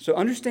 So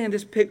understand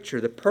this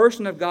picture. The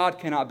person of God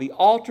cannot be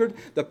altered.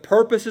 The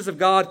purposes of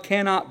God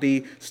cannot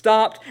be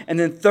stopped. And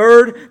then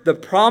third, the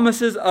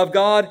promises of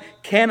God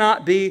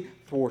cannot be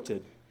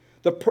thwarted.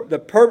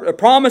 The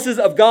promises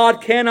of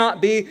God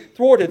cannot be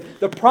thwarted.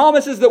 The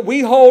promises that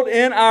we hold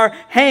in our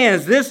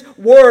hands, this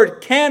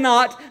word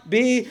cannot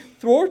be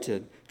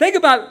thwarted. Think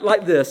about it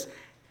like this.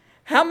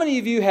 How many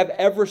of you have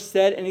ever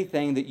said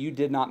anything that you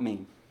did not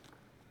mean?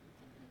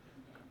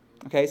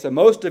 Okay, so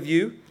most of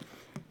you.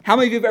 How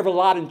many of you have ever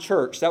lied in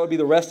church? That would be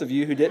the rest of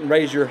you who didn't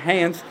raise your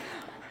hands.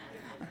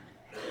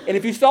 And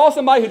if you saw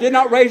somebody who did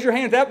not raise your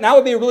hand, that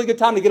would be a really good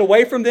time to get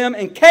away from them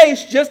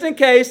just in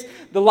case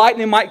the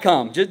lightning might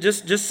come.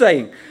 Just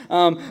saying.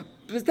 But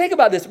think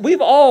about this.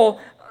 We've all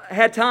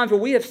had times where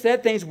we have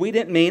said things we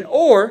didn't mean.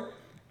 Or,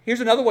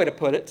 here's another way to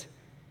put it.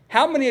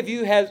 How many of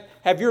you have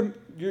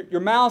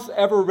your mouth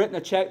ever written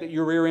a check that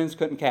your rear ends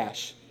couldn't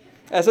cash?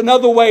 That's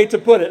another way to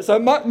put it. So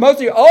most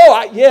of you,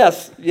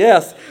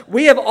 yes.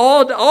 We have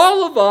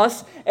all of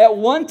us at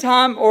one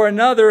time or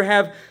another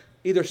have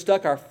either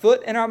stuck our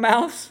foot in our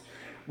mouths,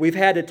 we've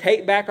had to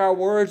take back our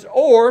words,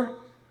 or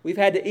we've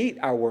had to eat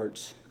our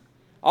words.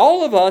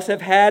 All of us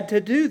have had to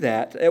do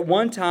that at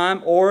one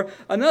time or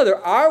another.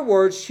 Our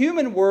words,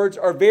 human words,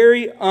 are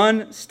very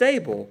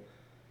unstable,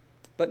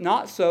 but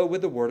not so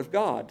with the Word of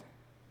God.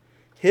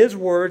 His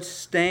words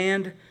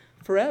stand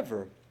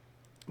forever.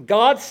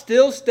 God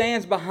still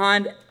stands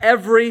behind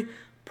every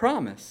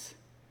promise.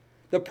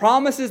 The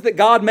promises that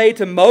God made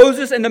to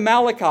Moses and to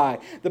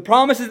Malachi, the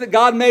promises that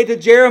God made to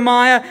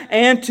Jeremiah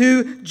and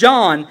to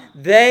John,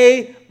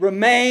 they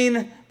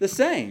remain the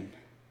same.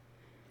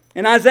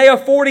 In Isaiah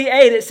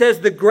 48, it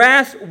says, "The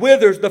grass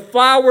withers, the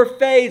flower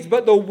fades,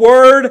 but the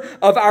word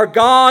of our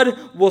God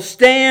will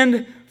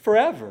stand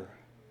forever."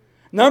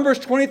 Numbers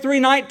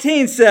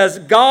 23:19 says,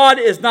 "God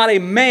is not a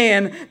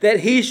man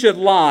that he should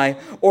lie,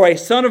 or a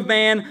son of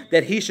man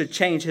that he should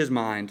change his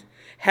mind.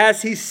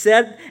 Has he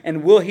said,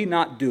 and will he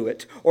not do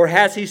it? Or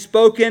has he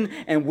spoken,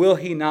 and will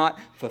he not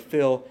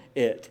fulfill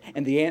it?"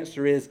 And the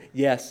answer is,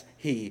 yes,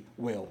 he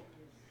will.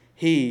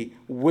 He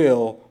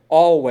will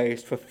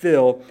always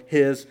fulfill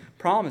his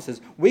promises.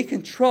 We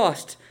can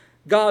trust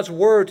God's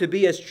word to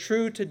be as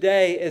true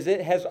today as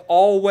it has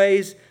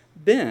always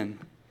been.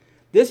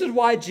 This is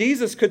why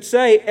Jesus could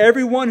say,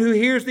 "Everyone who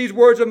hears these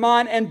words of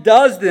mine and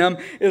does them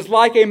is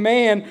like a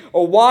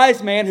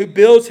wise man who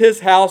builds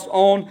his house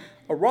on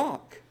a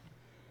rock."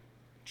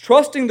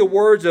 Trusting the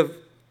words of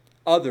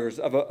others,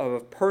 of a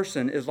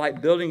person, is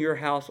like building your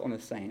house on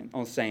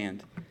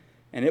sand,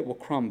 and it will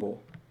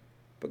crumble.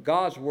 But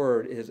God's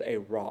word is a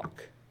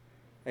rock,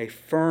 a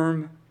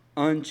firm,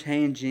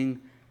 unchanging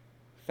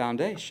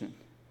foundation.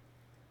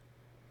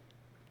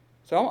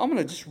 So I'm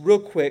going to just real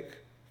quick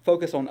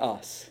focus on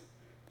us.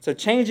 So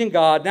changing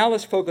God, now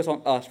let's focus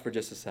on us for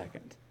just a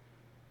second.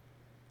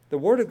 The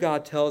Word of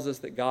God tells us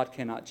that God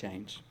cannot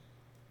change.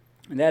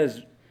 And that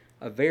is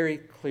a very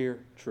clear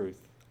truth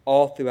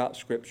all throughout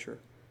Scripture.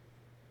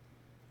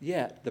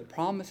 Yet, the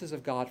promises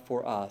of God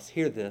for us,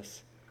 hear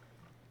this,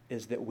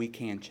 is that we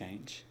can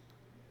change.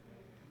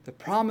 The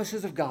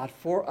promises of God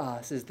for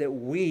us is that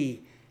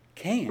we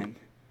can.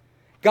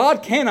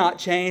 God cannot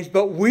change,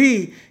 but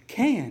we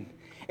can.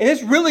 And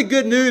it's really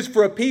good news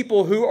for a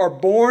people who are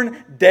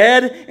born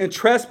dead in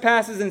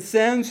trespasses and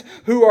sins,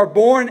 who are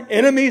born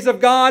enemies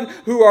of God,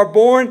 who are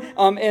born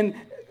in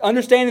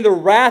understanding the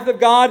wrath of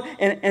God.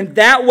 And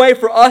that way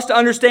for us to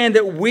understand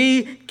that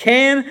we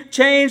can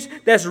change,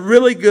 that's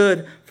really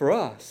good for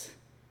us.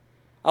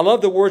 I love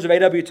the words of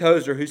A.W.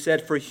 Tozer, who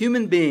said, "For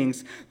human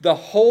beings, the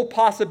whole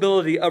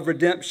possibility of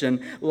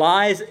redemption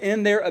lies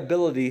in their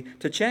ability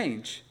to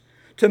change.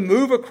 To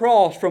move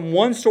across from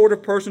one sort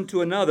of person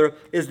to another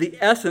is the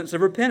essence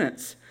of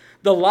repentance.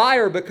 The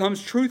liar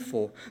becomes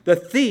truthful. The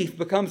thief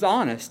becomes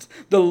honest.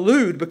 The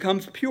lewd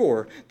becomes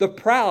pure. The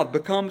proud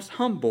becomes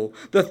humble.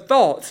 The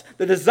thoughts,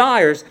 the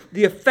desires,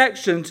 the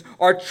affections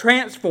are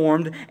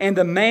transformed, and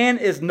the man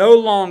is no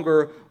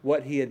longer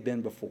what he had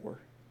been before."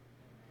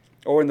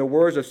 Or in the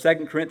words of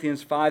 2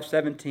 Corinthians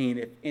 5:17,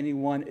 "If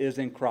anyone is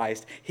in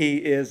Christ, he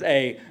is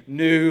a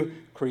new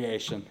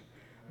creation.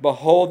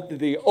 Behold,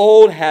 the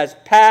old has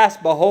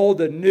passed. Behold,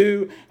 the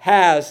new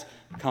has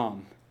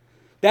come."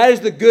 That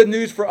is the good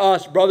news for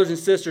us, brothers and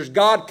sisters.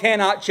 God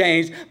cannot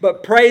change,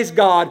 but praise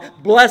God,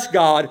 bless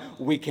God,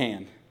 we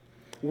can.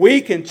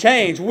 We can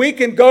change. We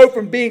can go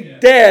from being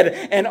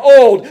dead and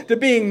old to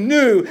being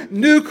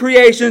new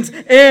creations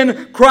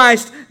in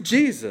Christ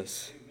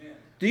Jesus.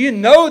 Do you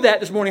know that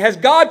this morning? Has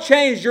God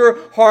changed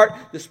your heart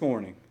this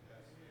morning?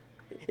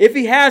 If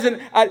He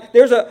hasn't,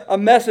 there's a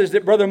message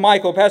that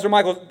Pastor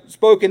Michael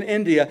spoke in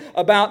India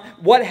about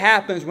what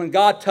happens when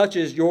God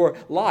touches your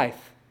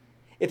life.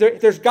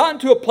 If there's gotten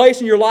to a place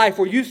in your life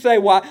where you say,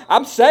 "Well,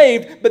 I'm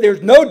saved, but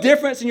there's no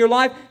difference in your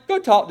life," go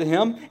talk to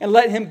Him and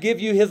let Him give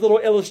you His little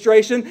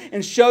illustration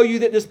and show you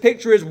that this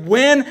picture is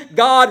when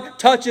God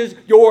touches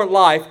your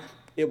life,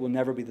 it will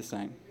never be the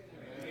same.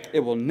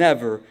 It will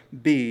never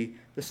be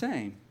the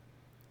same.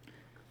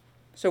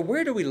 So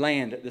where do we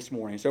land this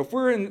morning? So if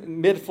we're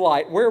in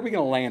mid-flight, where are we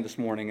going to land this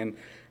morning? And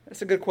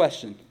that's a good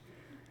question.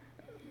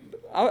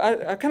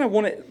 I kind of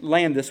want to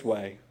land this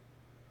way.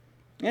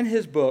 In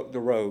his book, The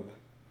Robe,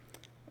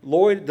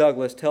 Lloyd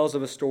Douglas tells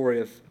of a story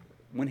of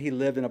when he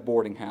lived in a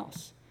boarding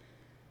house.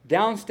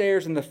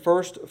 Downstairs in the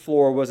first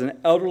floor was an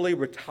elderly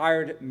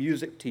retired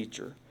music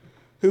teacher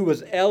who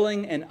was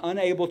ailing and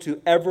unable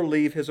to ever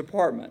leave his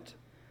apartment.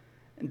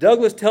 And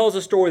Douglas tells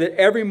a story that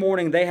every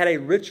morning they had a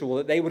ritual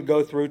that they would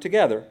go through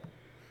together.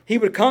 He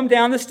would come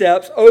down the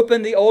steps,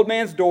 open the old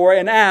man's door,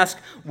 and ask,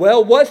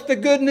 "Well, what's the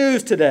good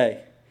news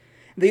today?"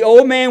 The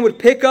old man would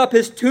pick up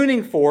his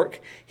tuning fork,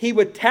 he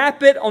would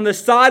tap it on the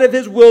side of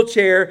his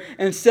wheelchair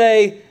and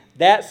say,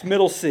 "That's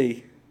middle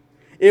C.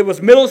 It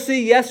was middle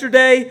C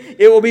yesterday,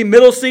 it will be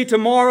middle C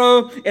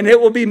tomorrow, and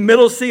it will be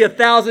middle C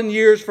 1,000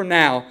 years from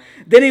now."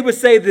 Then he would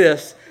say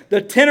this,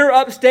 "The tenor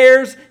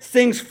upstairs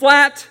sings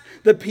flat,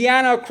 the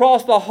piano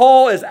across the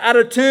hall is out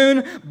of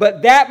tune,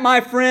 but that,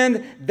 my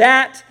friend,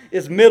 that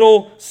is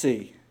middle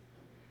C."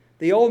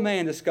 The old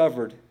man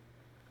discovered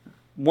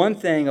one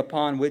thing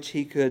upon which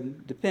he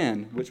could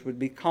depend, which would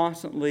be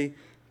constantly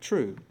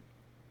true.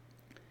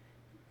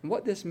 And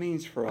what this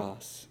means for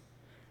us,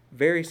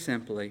 very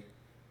simply,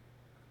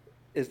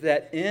 is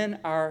that in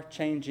our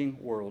changing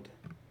world,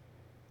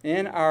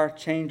 in our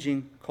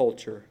changing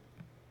culture,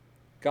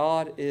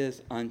 God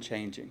is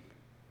unchanging.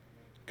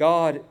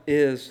 God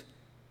is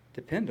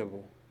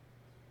dependable.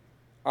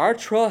 Our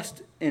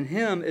trust in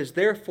Him is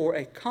therefore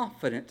a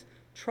confident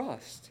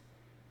trust.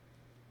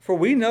 For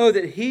we know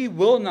that He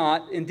will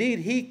not, indeed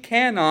He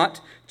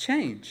cannot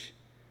change.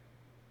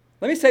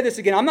 Let me say this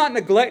again. I'm not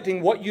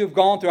neglecting what you've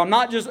gone through. I'm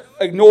not just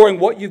ignoring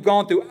what you've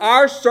gone through.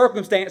 Our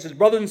circumstances,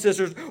 brothers and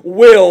sisters,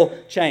 will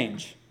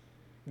change.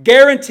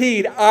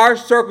 Guaranteed, our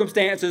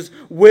circumstances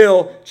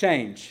will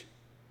change.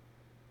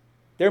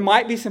 There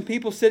might be some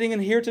people sitting in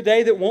here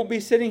today that won't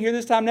be sitting here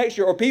this time next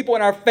year, or people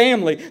in our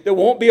family that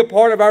won't be a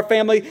part of our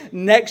family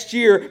next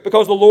year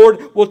because the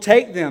Lord will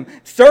take them.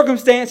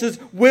 Circumstances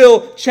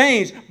will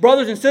change,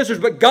 brothers and sisters,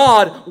 but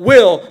God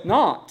will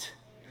not.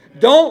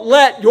 Don't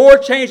let your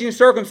changing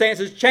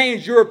circumstances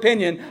change your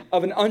opinion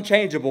of an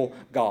unchangeable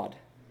God.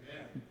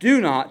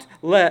 Do not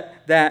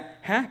let that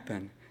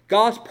happen.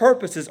 God's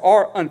purposes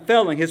are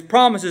unfailing. His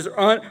promises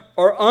are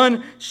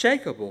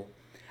unshakable.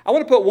 I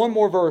want to put one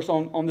more verse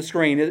on the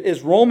screen. It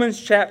is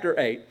Romans chapter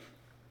 8.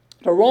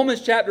 So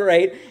Romans chapter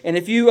 8, and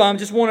if you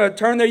just want to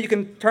turn there, you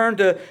can turn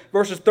to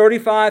verses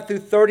 35 through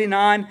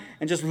 39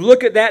 and just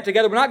look at that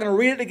together. We're not going to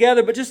read it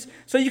together, but just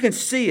so you can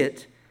see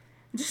it.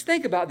 And just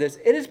think about this.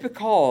 It is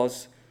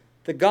because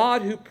the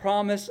God who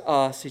promised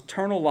us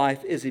eternal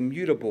life is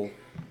immutable,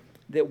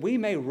 that we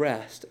may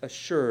rest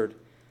assured,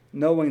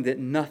 knowing that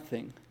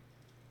nothing,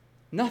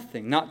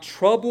 not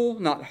trouble,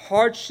 not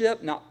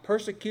hardship, not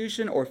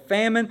persecution or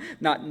famine,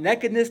 not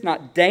nakedness,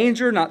 not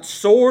danger, not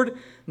sword,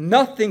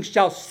 nothing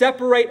shall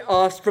separate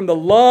us from the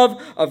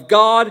love of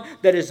God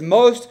that is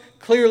most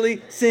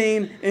clearly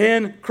seen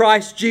in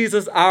Christ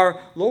Jesus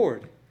our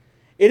Lord.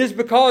 It is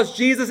because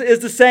Jesus is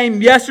the same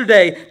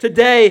yesterday,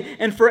 today,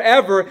 and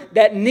forever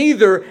that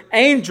neither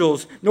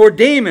angels, nor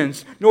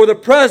demons, nor the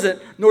present,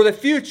 nor the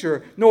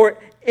future, nor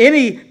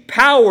any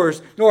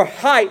powers, nor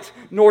height,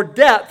 nor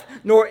depth,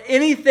 nor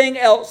anything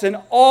else in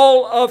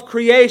all of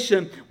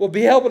creation will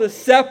be able to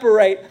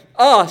separate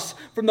us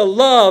from the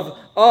love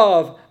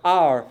of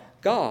our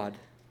God.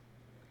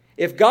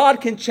 If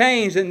God can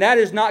change, then that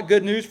is not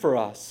good news for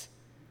us.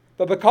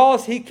 But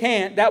because He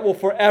can't, that will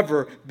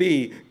forever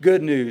be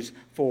good news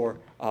for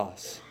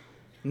us.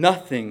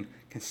 Nothing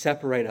can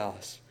separate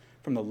us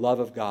from the love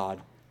of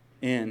God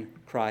in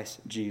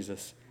Christ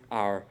Jesus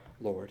our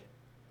Lord.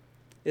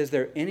 Is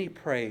there any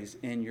praise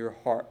in your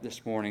heart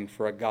this morning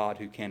for a God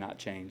who cannot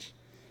change?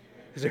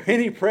 Is there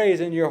any praise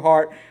in your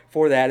heart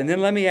for that? And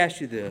then let me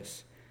ask you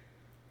this.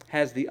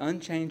 Has the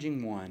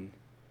unchanging one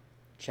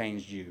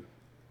changed you?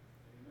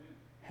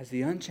 Has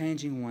the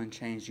unchanging one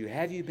changed you?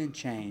 Have you been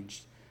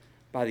changed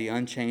by the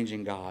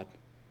unchanging God?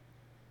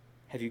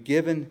 Have you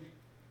given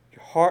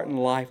your heart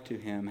and life to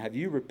Him? Have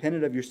you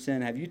repented of your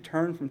sin? Have you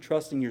turned from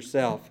trusting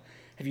yourself?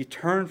 Have you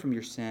turned from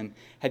your sin?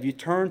 Have you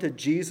turned to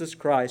Jesus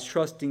Christ,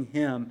 trusting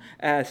Him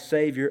as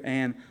Savior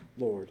and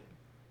Lord?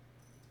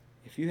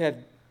 If you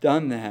have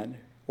done that,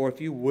 or if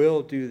you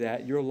will do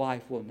that, your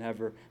life will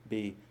never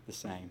be the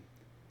same.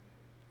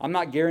 I'm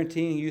not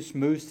guaranteeing you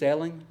smooth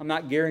sailing. I'm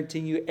not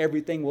guaranteeing you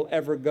everything will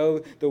ever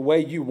go the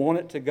way you want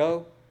it to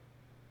go.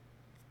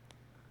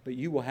 But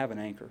you will have an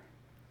anchor.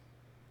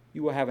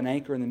 You will have an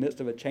anchor in the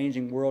midst of a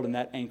changing world, and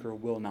that anchor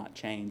will not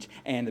change.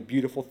 And the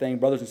beautiful thing,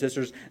 brothers and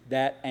sisters,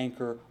 that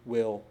anchor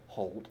will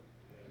hold.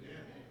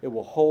 It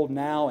will hold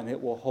now, and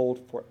it will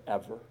hold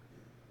forever.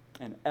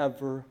 And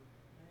ever,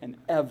 and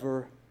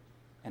ever,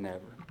 and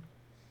ever.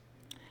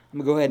 I'm going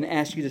to go ahead and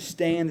ask you to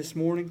stand this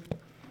morning.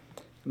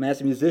 I'm going to ask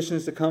the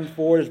musicians to come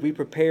forward as we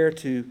prepare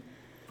to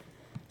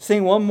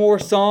sing one more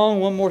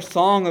song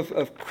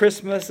of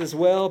Christmas as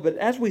well. But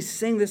as we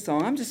sing this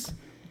song, I'm just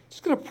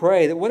going to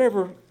pray that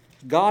whatever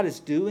God is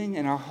doing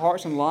in our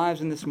hearts and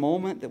lives in this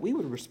moment, that we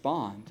would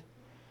respond.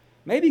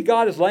 Maybe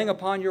God is laying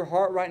upon your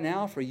heart right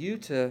now for you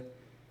to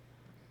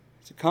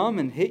come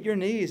and hit your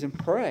knees and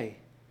pray,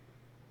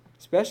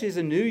 especially as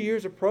the new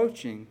year's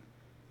approaching.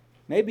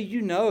 Maybe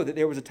you know that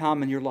there was a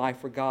time in your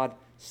life where God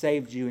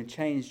saved you and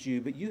changed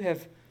you, but you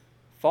have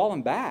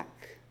fallen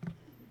back.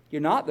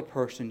 You're not the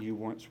person you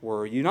once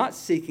were. You're not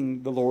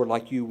seeking the Lord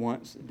like you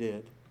once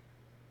did.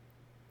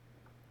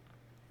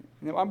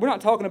 We're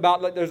not talking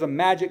about like there's a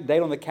magic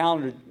date on the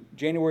calendar,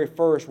 January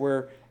 1st,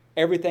 where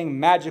everything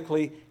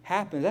magically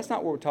happens. That's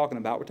not what we're talking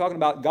about. We're talking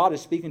about God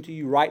is speaking to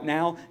you right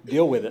now.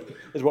 Deal with it,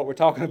 is what we're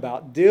talking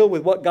about. Deal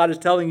with what God is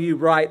telling you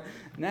right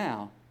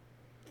now.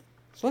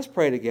 So let's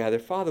pray together.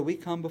 Father, we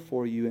come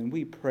before you and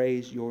we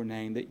praise your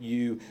name that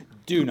you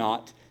do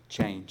not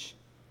change.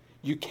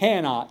 You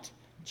cannot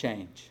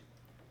change.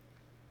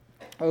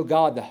 Oh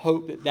God, the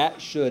hope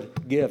that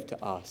should give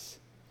to us.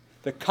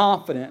 The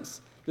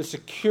confidence, the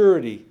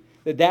security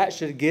that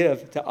should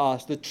give to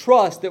us. The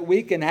trust that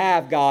we can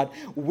have, God.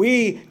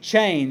 We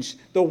change.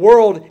 The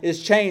world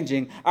is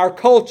changing. Our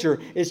culture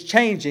is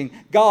changing.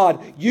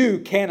 God, you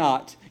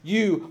cannot,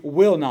 you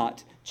will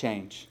not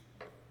change.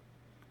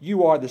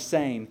 You are the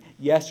same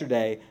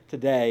yesterday,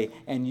 today,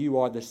 and you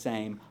are the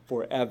same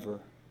forever.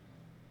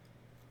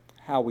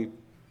 How we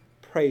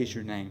praise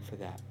your name for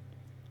that.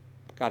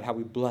 God, how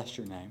we bless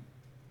your name.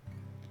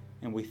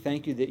 And we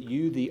thank you that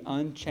you, the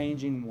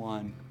unchanging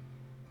one,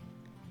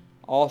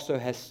 also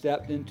has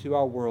stepped into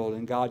our world.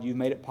 And God, you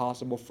made it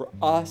possible for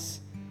us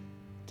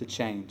to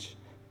change.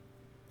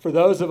 For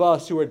those of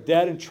us who are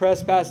dead in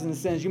trespasses and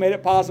sins, you made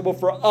it possible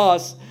for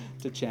us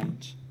to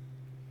change.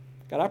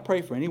 God, I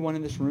pray for anyone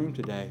in this room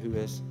today who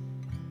has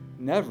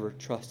never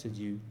trusted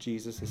you,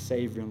 Jesus, as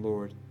Savior and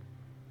Lord,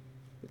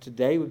 that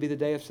today would be the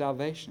day of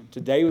salvation.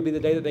 Today would be the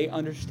day that they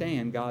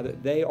understand, God,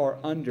 that they are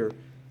under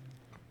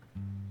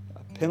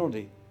a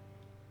penalty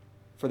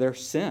for their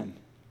sin.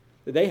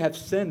 That they have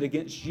sinned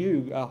against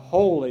you, a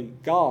holy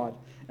God,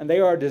 and they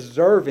are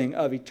deserving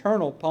of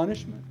eternal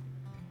punishment.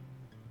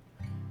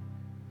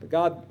 But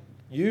God,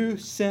 you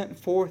sent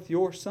forth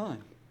your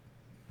Son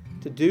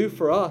to do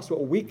for us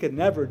what we could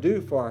never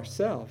do for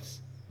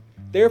ourselves.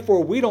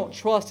 Therefore, we don't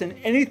trust in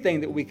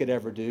anything that we could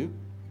ever do.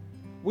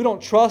 We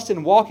don't trust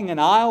in walking an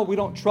aisle. We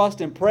don't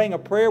trust in praying a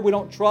prayer. We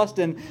don't trust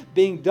in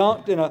being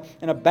dunked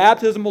in a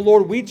baptism, O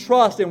Lord. We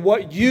trust in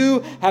what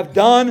you have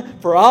done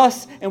for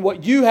us and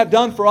what you have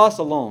done for us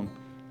alone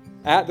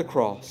at the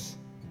cross.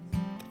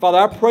 Father,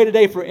 I pray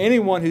today for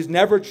anyone who's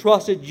never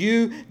trusted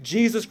you,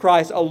 Jesus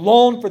Christ,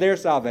 alone for their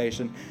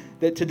salvation,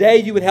 that today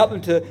you would help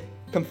them to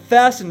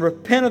confess and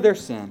repent of their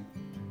sin,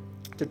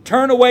 to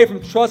turn away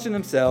from trusting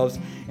themselves,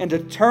 and to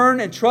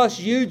turn and trust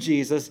you,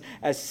 Jesus,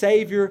 as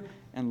Savior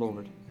and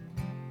Lord.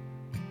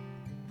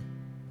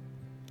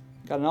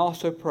 God, and I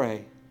also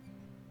pray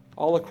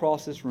all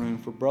across this room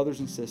for brothers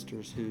and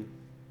sisters who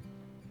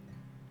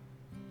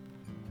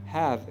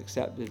have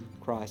accepted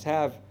Christ,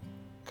 have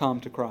come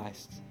to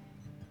Christ,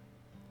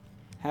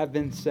 have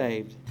been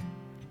saved,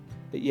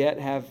 but yet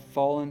have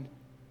fallen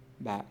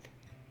back.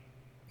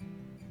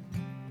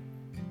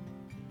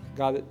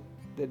 God,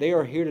 that they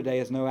are here today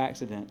is no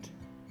accident.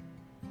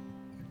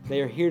 They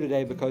are here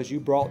today because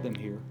you brought them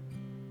here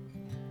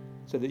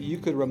so that you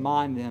could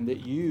remind them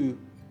that you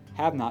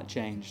have not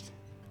changed.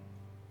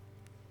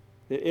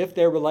 That if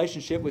their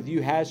relationship with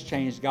you has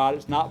changed, God,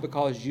 it's not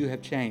because you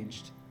have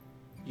changed.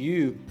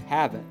 You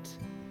haven't.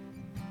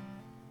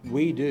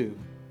 We do.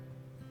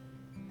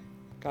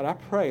 God, I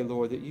pray,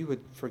 Lord, that you would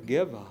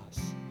forgive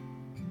us,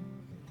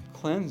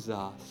 cleanse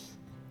us.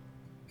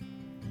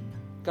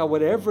 God,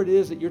 whatever it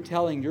is that you're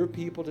telling your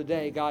people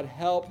today, God,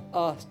 help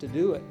us to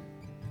do it.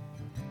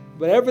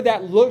 Whatever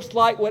that looks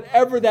like,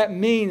 whatever that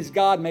means,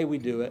 God, may we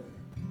do it.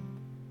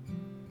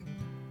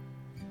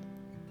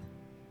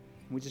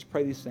 We just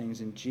pray these things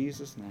in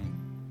Jesus' name.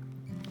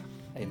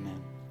 Amen.